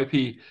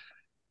 RIP,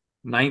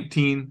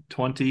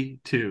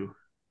 1922.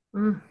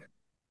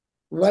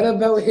 What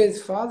about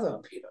his father,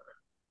 Peter?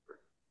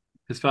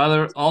 His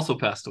father also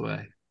passed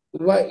away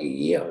What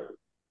year?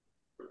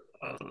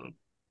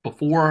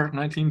 before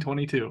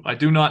 1922. I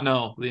do not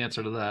know the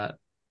answer to that.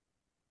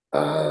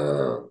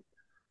 I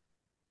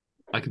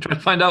can try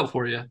to find out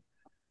for you.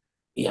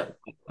 Yeah.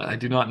 I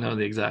do not know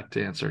the exact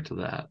answer to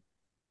that.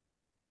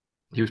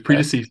 He was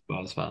predeceased by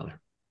his father.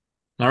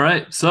 All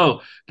right,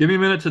 so give me a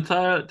minute to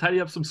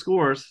tidy up some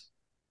scores.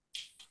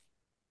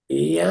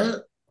 Yeah.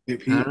 Hey, All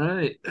Pete.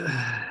 right.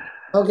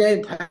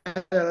 Okay,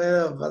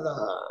 brother.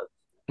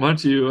 Why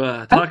don't you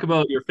talk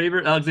about your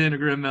favorite Alexander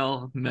Graham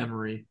Bell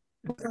memory?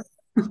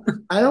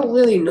 I don't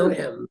really know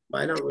him.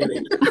 I don't really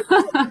know.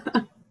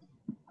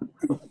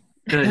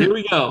 Okay, here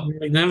we go.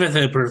 I never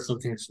had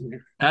personal connection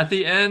here. At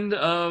the end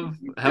of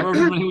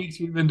however many weeks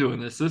we've been doing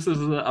this, this is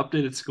the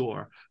updated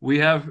score. We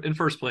have in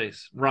first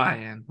place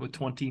Ryan with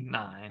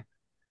 29,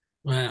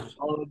 Wow.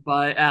 followed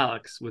by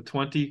Alex with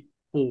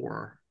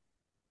 24,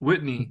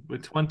 Whitney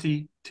with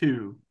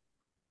 22,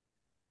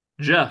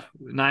 Jeff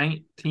with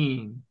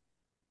 19,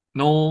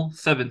 Noel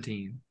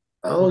 17.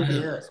 Oh, Wow.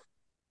 yes.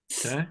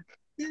 Okay.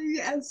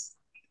 Yes.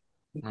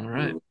 All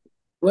right.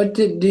 What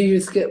do you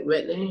skip,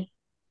 Whitney?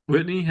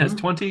 Whitney has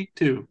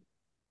 22.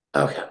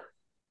 Okay.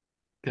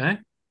 Okay.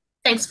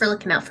 Thanks for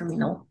looking out for me,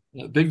 Noel.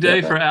 A big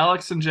day for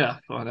Alex and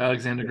Jeff on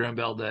Alexander Graham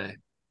Bell Day.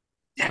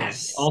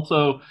 Yes.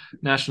 Also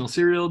National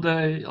Cereal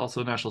Day,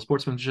 also National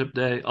Sportsmanship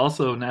Day,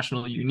 also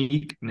National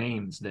Unique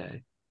Names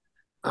Day.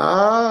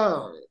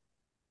 Oh.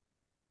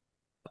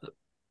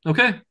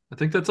 Okay, I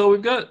think that's all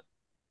we've got.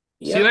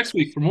 See you Yep. next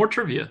week for more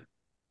trivia.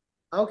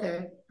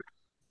 Okay.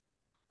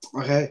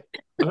 Okay.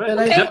 All right,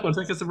 Okay. Jeff, want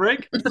to take us a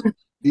break?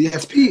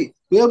 Yes, Pete.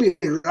 We'll be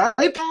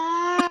right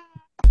back.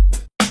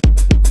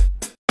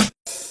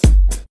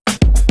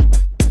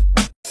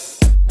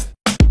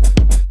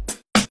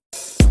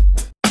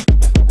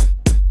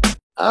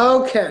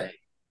 Okay.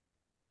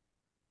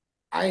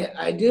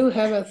 I do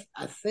have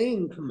a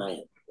theme for my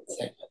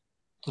segment.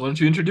 Why don't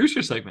you introduce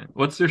your segment?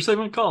 What's your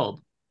segment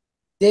called?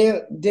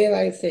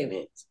 Daylight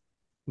savings.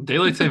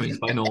 Daylight Savings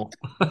by Noel.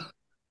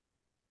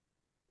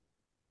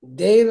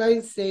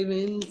 Daylight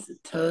savings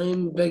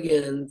time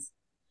begins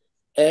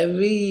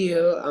every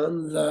year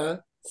on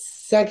the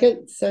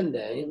second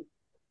Sunday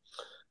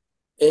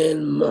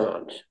in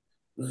March.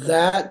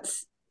 That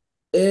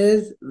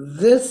is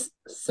this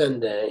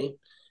Sunday,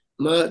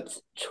 March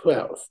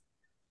 12th.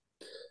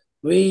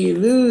 We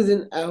lose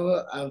an hour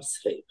of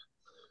sleep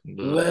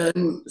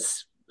when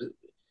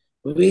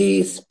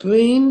we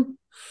spring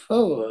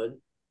forward.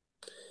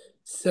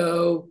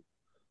 So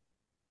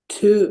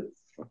to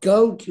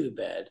go to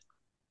bed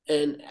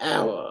an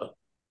hour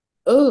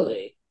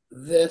early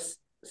this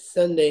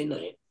Sunday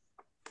night.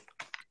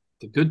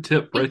 It's a good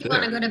tip right You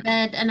want to there. go to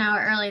bed an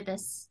hour early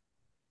this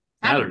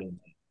Saturday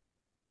night.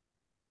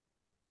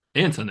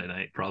 And Sunday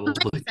night, probably.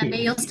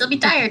 Sunday, you'll still be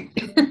tired.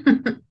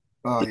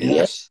 Oh,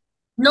 yes.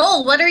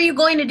 Noel, what are you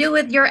going to do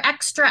with your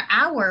extra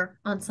hour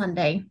on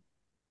Sunday?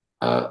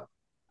 I'll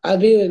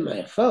be with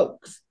my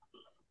folks.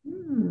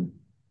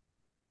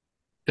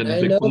 Got I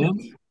any big know.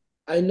 plans?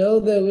 I know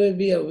there will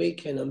be a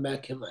weekend. I'm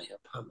back in my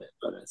apartment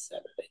on a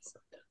Saturday.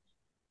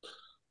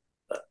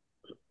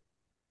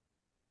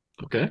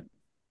 Okay.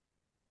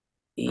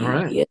 All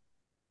right. Yeah.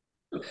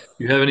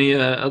 You have any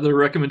other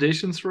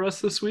recommendations for us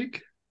this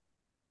week?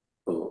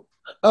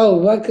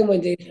 Oh,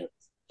 recommendations.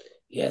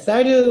 Yes,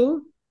 I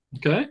do.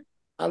 Okay.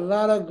 A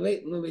lot of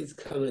great movies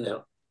coming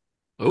out.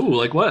 Oh,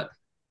 like what?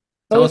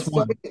 Tell Toy us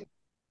more. Story,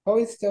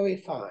 Toy Story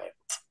 5.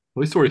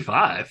 Toy Story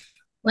 5.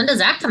 When does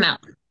that come out?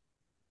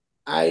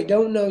 I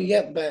don't know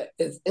yet, but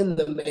it's in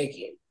the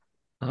making.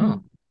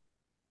 Oh,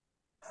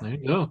 there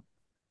you go.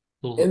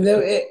 And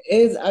there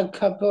is a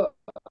couple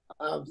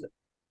of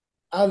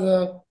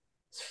other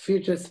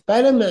future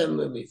Spider-Man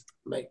movies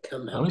might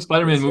come How many out.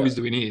 Spider-Man this movies year.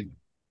 do we need?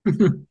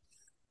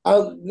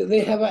 They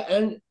have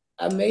an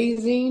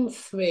amazing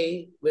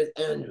 3 with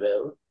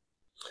Andrew.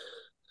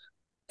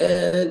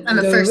 And On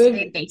a the first orig-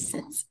 name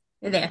basis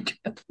with Andrew.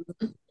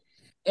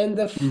 and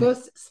the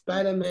first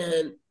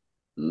Spider-Man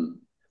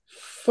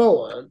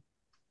 4.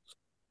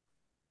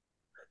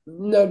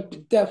 No,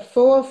 the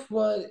fourth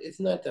one is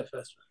not the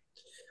first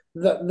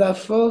one. The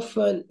fourth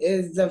one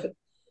is the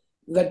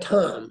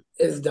Tom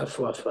is the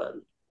fourth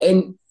one.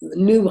 And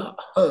New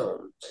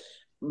Home.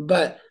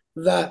 But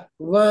the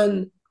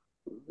one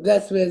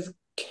that's with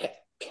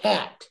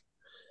Cat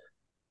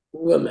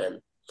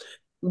Woman.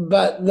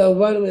 But the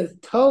one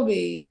with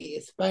Toby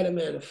is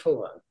Spider-Man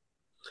 4.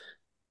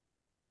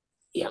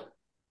 Yeah.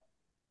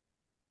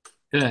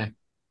 Okay.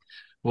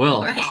 All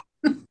Well, right.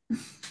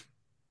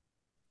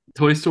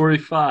 Toy Story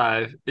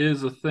 5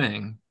 is a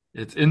thing.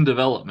 It's in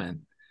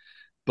development,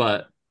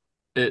 but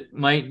it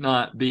might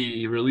not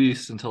be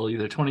released until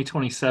either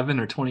 2027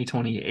 or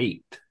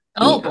 2028.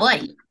 Oh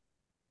boy.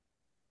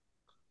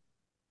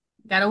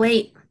 Gotta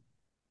wait.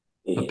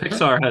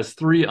 Pixar has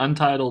 3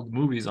 untitled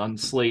movies on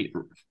slate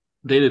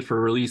dated for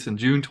release in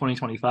June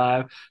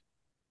 2025,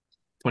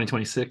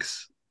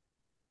 2026,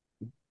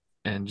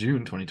 and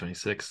June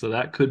 2026. So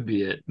that could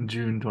be it,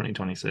 June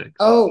 2026.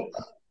 Oh,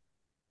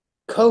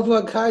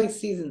 Cobra Kai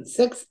season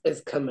 6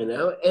 is coming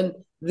out, and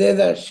there's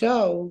a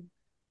show.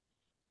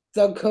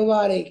 The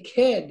Karate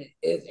Kid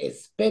is a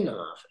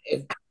spin-off.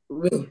 It's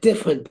with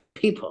different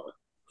people.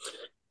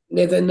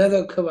 There's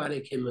another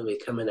Karate Kid movie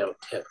coming out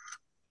too.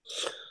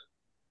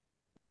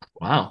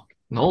 Wow.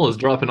 Noel is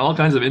dropping all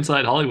kinds of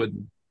inside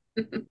Hollywood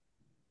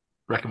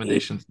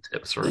recommendations and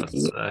tips for us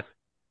today.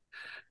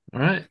 All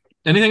right.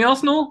 Anything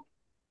else, Noel?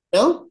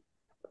 No? All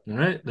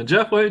right. Then,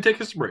 Jeff, why don't you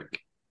take us to break?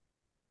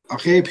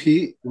 Okay,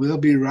 Pete, we'll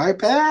be right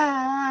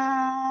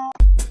back.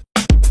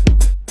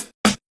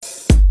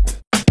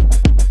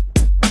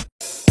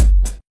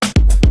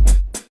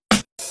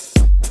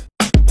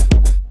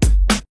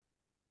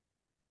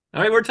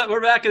 All right,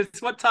 we're back.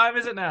 What time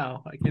is it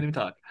now? I can't even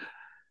talk.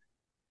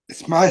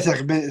 It's my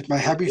segment. It's my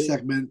happy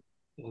segment.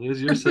 It is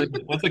your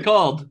segment. What's it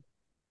called?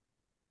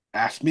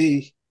 Ask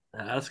me.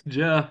 Ask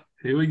Jeff.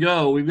 Here we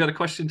go. We've got a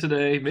question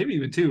today, maybe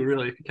even 2,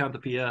 really, if you count the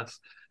PS,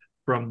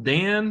 from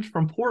Dan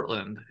from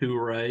Portland, who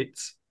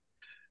writes,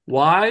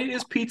 "Why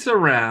is pizza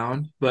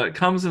round, but it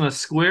comes in a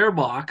square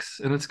box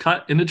and it's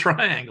cut into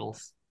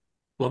triangles?"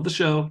 Love the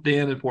show,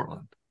 Dan in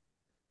Portland.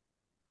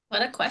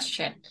 What a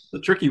question. The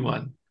tricky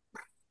one.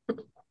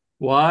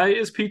 Why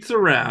is pizza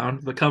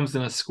round but comes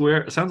in a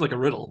square? It sounds like a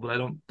riddle, but I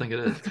don't think it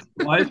is.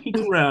 Why is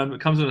pizza round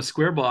but comes in a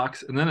square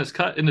box and then it's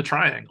cut into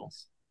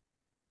triangles?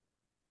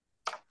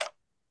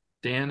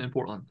 Dan in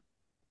Portland.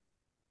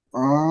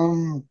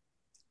 I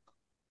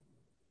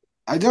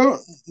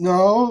don't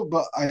know,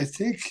 but I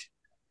think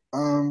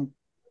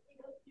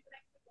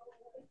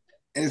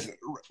it's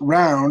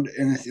round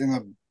and it's in a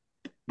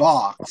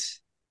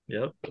box.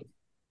 Yep.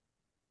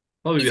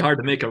 Probably be hard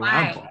to make a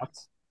round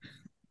box.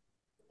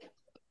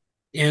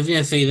 Yeah, I was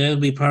gonna say that would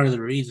be part of the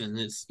reason.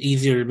 It's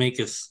easier to make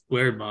a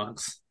square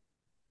box.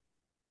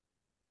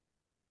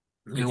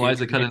 And why is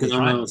it cut into from a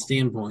triangle?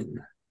 standpoint?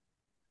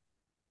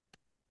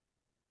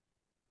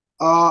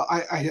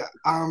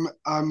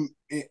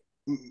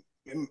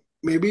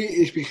 Maybe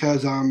it's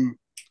because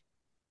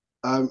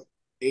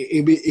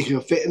it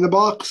can fit in the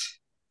box.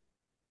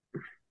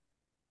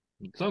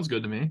 Sounds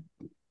good to me.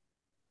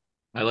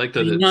 I like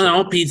that. Not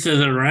all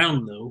pizzas are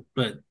round though,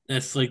 but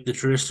that's like the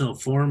traditional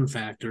form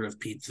factor of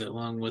pizza,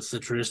 along with the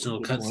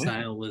traditional cut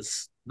style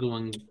was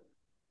going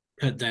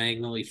cut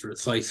diagonally for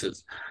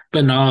slices.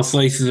 But not all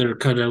slices are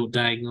cut out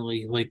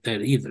diagonally like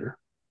that either.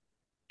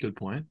 Good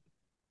point.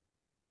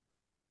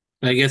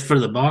 I guess for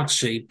the box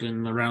shape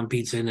and the round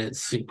pizza, and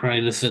it's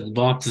probably just the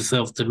box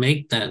itself to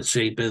make that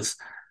shape is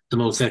the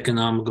most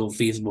economical,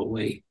 feasible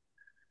way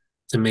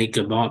to make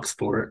a box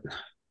for it.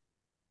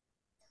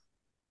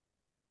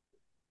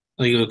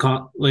 Like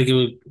it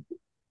would.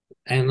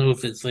 I don't know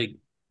if it's like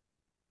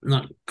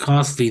not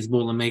cost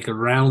feasible to make a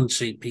round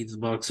shaped pizza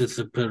box just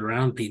to put a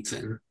round pizza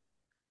in.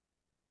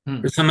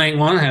 Or some might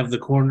want to have the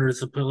corners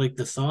to put like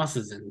the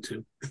sauces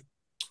into.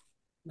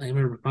 I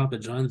remember Papa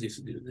John's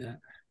used to do that.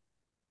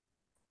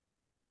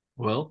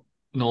 Well,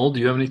 Noel, do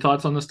you have any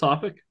thoughts on this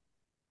topic?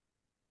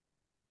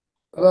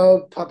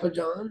 Hello, Papa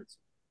John's?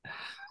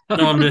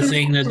 No, I'm just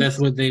saying that's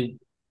what they.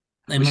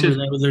 I remember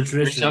that was their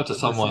tradition. Reach out to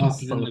someone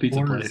from the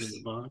pizza place. Of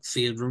the box.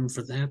 See a room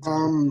for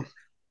that.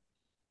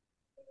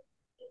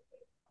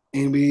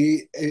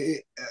 Maybe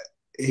a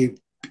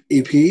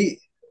Pete.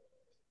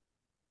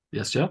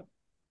 Yes, Jeff.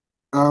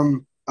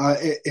 If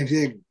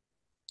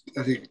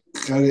they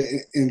cut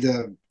it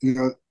into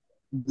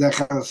that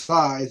kind of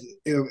size,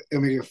 it'll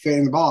make it fit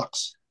in the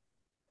box.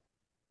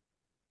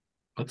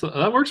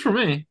 That works for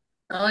me.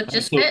 Oh, it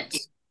just So,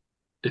 fits.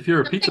 if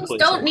you're a Some pizza things place,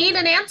 don't need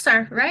an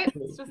answer, right?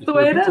 It's just if the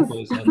you're way a it pizza is.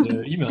 place out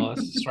there, email us,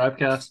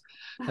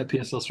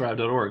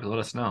 strivecast@pslstrive.org. Let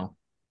us know.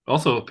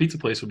 Also, a pizza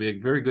place would be a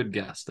very good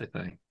guest, I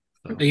think.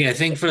 So, But yeah, I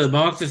think for the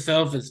box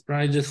itself, it's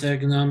probably just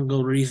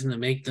economical reason to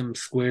make them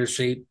square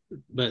shaped,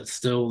 but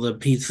still the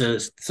pizza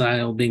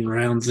style being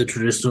round's the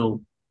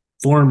traditional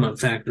form of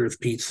Factor's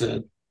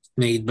pizza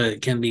made, but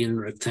it can be in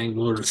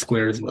rectangle or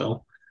square as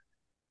well.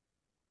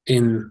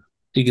 And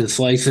you can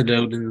slice it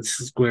out in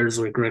squares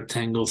like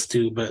rectangles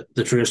too, but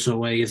the traditional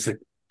way is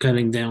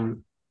cutting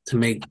down to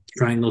make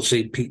triangle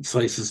shaped pizza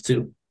slices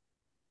too.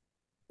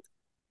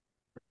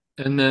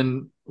 and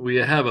then we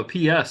have a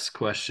PS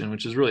question,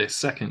 which is really a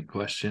second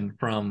question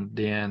from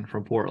Dan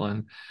from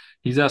Portland.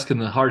 He's asking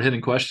the hard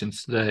hitting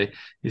questions today.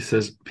 He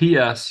says,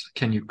 PS,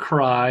 can you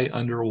cry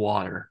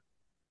underwater?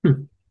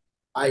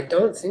 I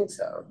don't think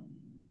so.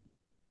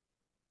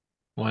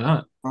 Why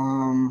not?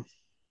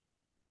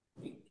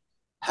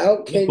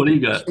 How can What do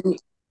you got?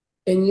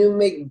 can you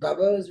make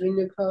bubbles when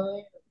you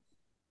cry?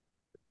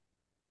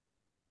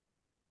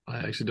 I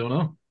actually don't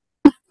know.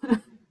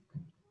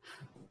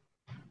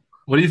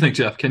 What do you think,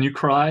 Jeff? Can you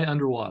cry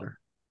underwater?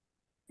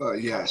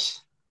 Yes.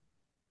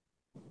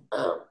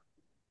 Oh,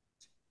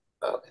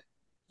 okay.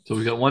 So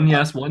we got one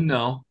yes, one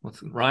no.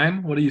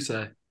 Ryan, what do you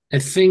say? I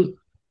think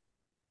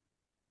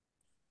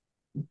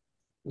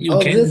you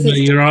Oh, can, this but is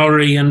you're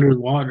already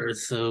underwater,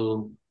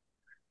 so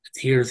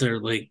tears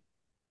are like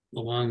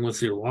along with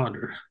your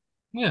water.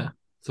 Yeah.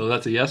 So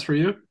that's a yes for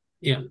you?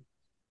 Yeah.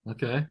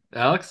 Okay.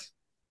 Alex?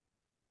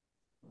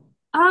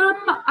 I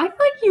feel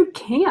like you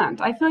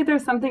can't. I feel like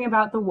there's something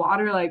about the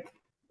water, like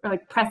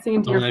pressing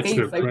into your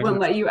extra face, like pressure.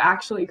 wouldn't let you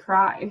actually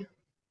cry.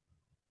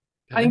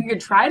 I think you could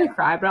try to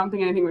cry, but I don't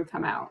think anything would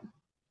come out.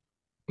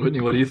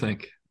 Whitney, what do you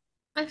think?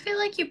 I feel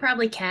like you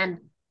probably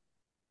can.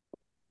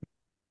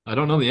 I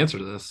don't know the answer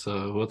to this,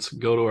 so let's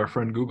go to our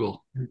friend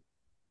Google.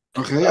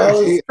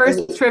 Okay.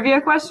 First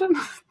trivia question.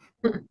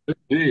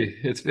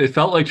 It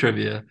felt like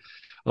trivia.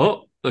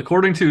 Oh,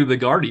 according to The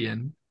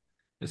Guardian,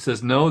 it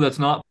says no, that's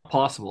not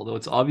possible, though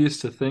it's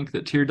obvious to think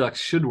that tear ducts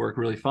should work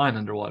really fine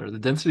underwater. The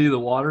density of the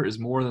water is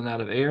more than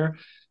that of air.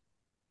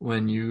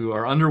 When you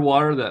are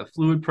underwater, that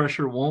fluid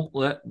pressure won't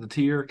let the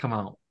tear come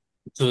out.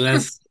 So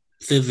that's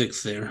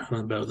physics there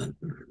about that.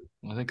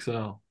 I think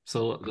so.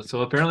 So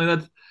apparently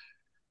that's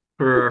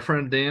for our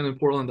friend Dan in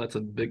Portland, that's a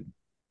big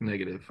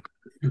negative.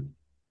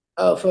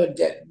 Oh,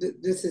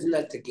 this is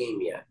not the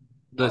game yet.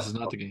 This is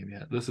not the game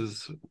yet. This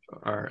is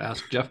our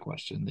Ask Jeff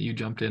question that you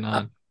jumped in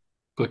on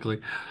quickly.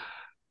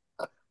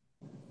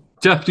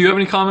 Jeff, do you have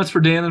any comments for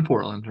Dan in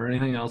Portland or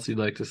anything else you'd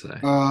like to say?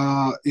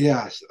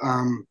 Yes.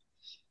 I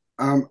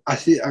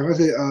see. I'm gonna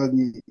say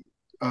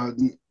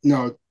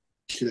no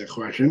to that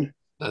question.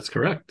 That's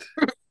correct.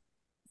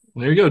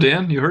 There you go,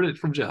 Dan. You heard it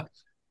from Jeff.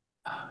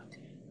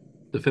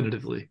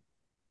 Definitively.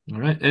 All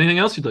right. Anything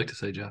else you'd like to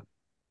say, Jeff?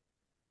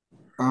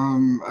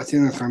 I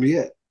think that's gonna be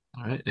it.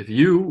 All right. If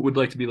you would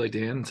like to be like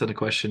Dan and send a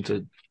question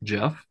to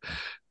Jeff,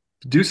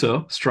 do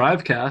so.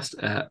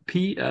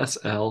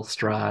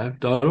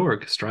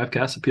 STRIVEcast@pslstrive.org.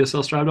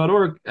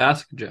 STRIVEcast@pslstrive.org.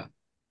 Ask Jeff.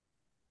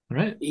 All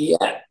right.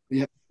 Yeah.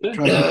 Yeah.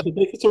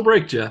 Take us a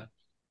break, Jeff.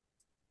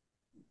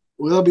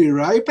 We'll be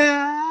right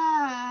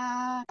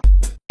back.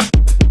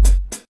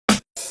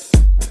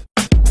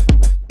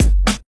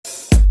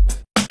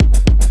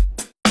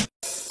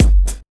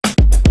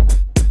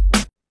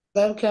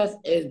 Podcast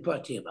is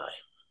brought to you by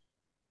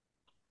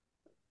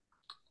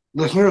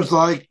listeners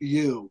like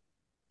you.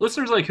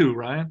 Listeners like who,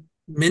 Ryan?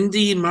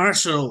 Mindy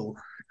Marshall.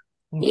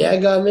 Yeah, I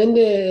got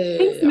Mindy.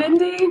 Thanks,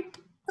 Mindy.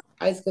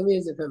 High School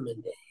Music for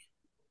Mindy.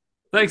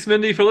 Thanks,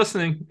 Mindy, for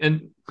listening.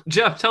 And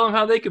Jeff, tell them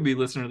how they could be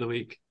listener of the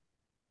week.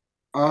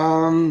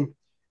 You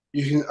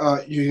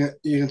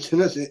can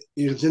send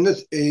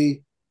us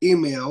a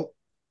email,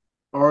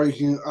 or you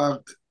can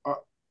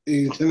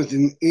send us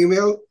an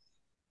email,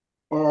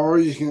 or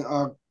you can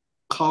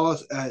call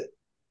us at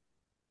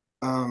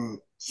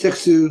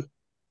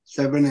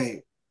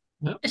 6278.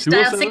 Yep. Just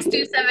dial 207.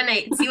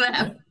 6278. See what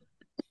happens.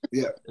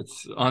 Yeah.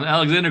 It's on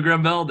Alexander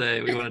Graham Bell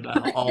Day. We want to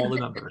dial all the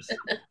numbers.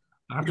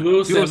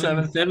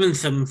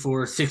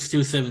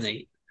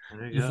 207-774-6278.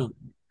 There you go.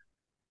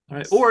 All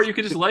right. Or you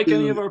could just like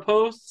any of our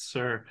posts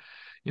or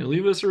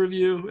leave us a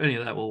review. Any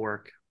of that will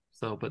work.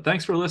 So, but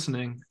thanks for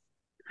listening.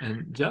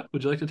 And Jeff,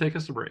 would you like to take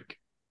us to break?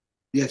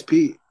 Yes,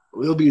 Pete.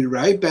 We'll be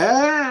right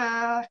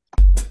back.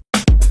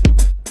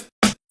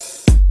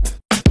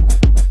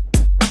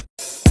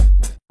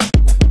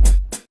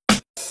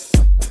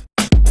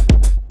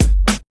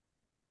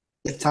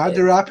 It's time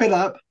to wrap it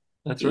up.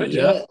 That's right,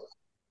 Yeah. Jeff.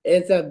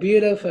 It's a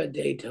beautiful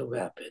day to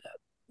wrap it up.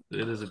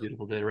 It is a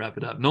beautiful day to wrap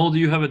it up. Noel, do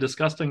you have a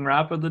disgusting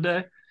wrap of the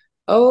day?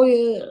 Oh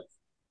yeah.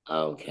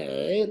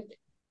 Okay.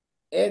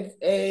 It's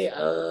a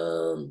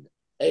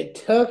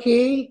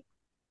turkey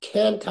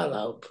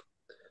cantaloupe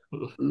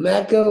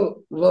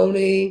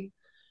macaroni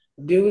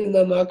doing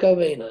the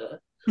Macarena,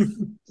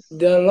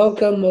 the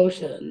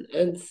locomotion,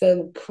 and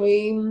some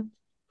cream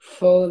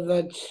for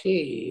the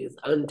cheese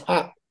on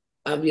top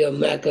of your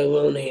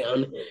macaroni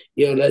on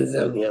your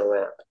lasagna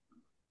wrap.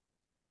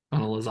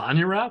 On a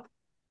lasagna wrap?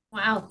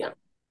 Wow. Yeah.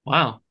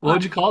 Wow. What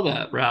would you call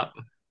that wrap?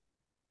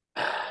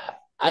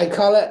 I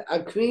call it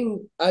a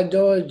cream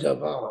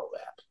Abdul-Jabbar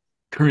wrap.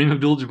 Kareem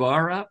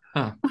Abdul-Jabbar wrap?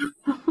 Huh.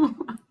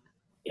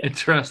 Yeah.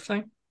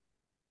 Interesting.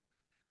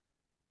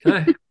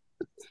 Okay.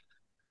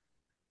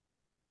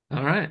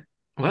 All right.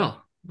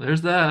 Well,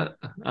 there's that.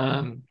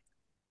 Ryan,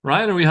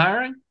 are we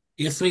hiring?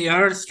 Yes, we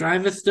are.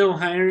 Strive is still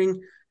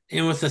hiring,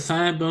 and with a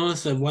sign-up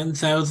bonus of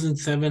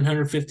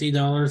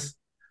 $1,750.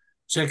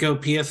 Check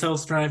out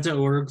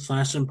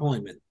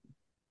pslstrive.org/employment.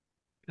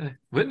 Okay.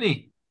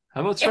 Whitney,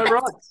 how about Strive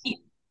Rocks?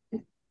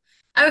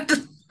 I would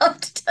love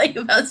to tell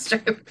you about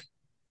Strive.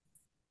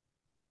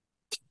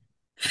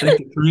 I think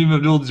the Kareem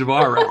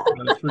Abdul-Jabbar wrap.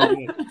 That's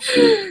pretty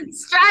good.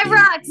 Strive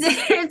Rocks,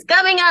 it's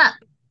coming up.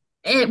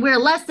 We're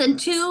less than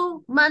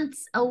 2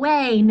 months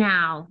away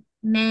now.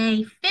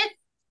 May 5th,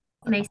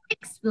 May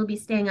 6th, we'll be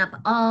staying up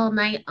all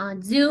night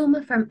on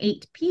Zoom from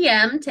 8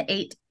 p.m. to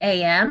 8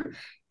 a.m.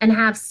 and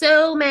have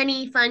so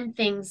many fun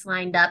things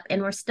lined up,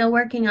 and we're still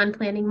working on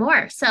planning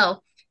more.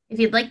 So if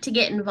you'd like to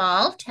get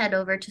involved, head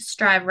over to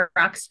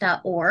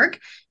striverocks.org.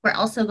 We're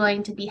also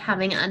going to be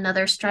having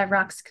another Strive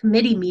Rocks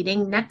committee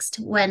meeting next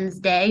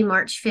Wednesday,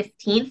 March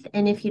 15th.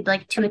 And if you'd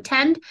like to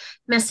attend,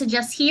 message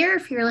us here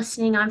if you're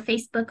listening on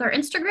Facebook or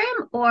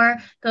Instagram, or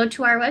go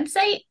to our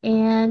website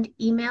and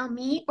email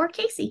me or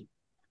Casey.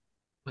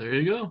 There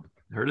you go.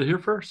 Heard it here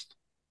first.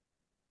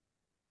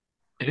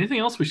 Anything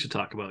else we should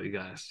talk about, you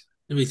guys?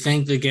 Did we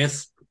thank the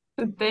guests?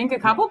 Thank a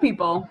couple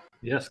people.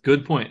 Yes,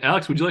 good point.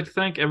 Alex, would you like to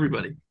thank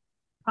everybody?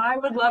 I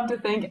would love to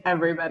thank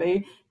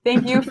everybody.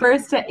 Thank you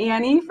first to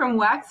Annie from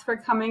WEX for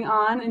coming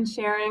on and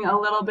sharing a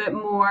little bit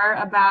more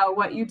about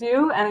what you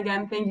do. And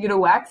again, thank you to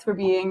WEX for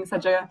being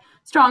such a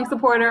strong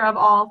supporter of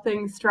all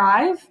things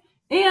Strive.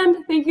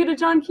 And thank you to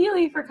John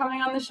Keeley for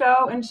coming on the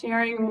show and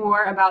sharing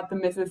more about the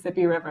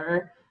Mississippi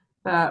River.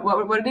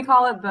 What did he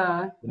call it?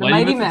 The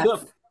Mighty Miss.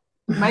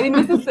 Mighty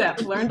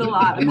Mississippi. Learned a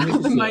lot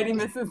about the Mighty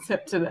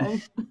Mississippi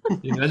today.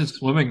 You imagine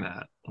swimming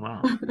that.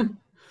 Wow.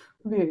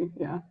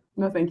 Yeah.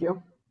 No, thank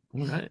you.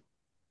 All right.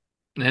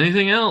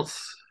 Anything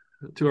else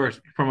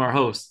from our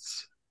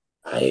hosts?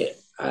 I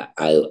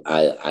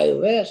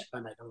wish,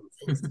 but I don't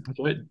think so.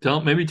 Wait,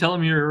 tell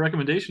them your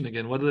recommendation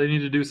again. What do they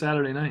need to do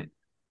Saturday night?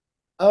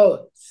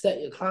 Oh,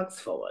 set your clocks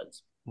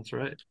forwards. That's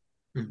right.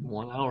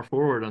 1 hour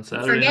forward on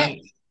Saturday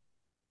night.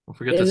 Don't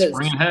forget to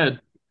spring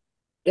ahead.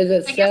 Is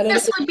it I Saturday?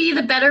 guess this would be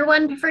the better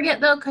one to forget,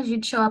 though, because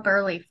you'd show up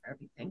early for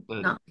everything.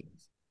 No.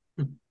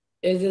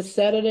 Is it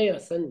Saturday or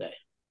Sunday?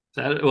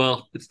 Saturday,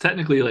 well, it's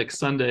technically like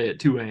Sunday at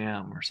 2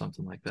 a.m. or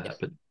something like that.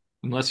 But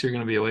unless you're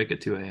going to be awake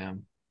at 2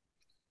 a.m.,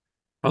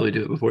 probably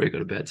do it before you go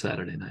to bed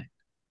Saturday night.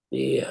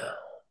 Yeah.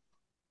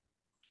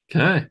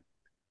 Okay.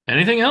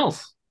 Anything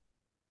else?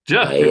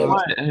 Jeff,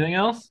 anything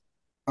else?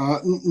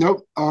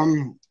 Nope.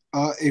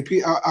 AP,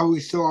 are we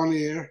still on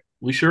the air?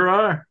 We sure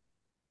are.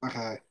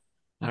 Okay.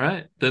 All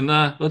right. Then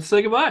let's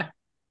say goodbye.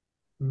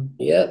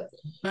 Yep.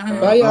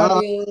 Bye,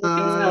 audience.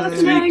 Thanks for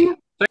listening.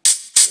 Thanks.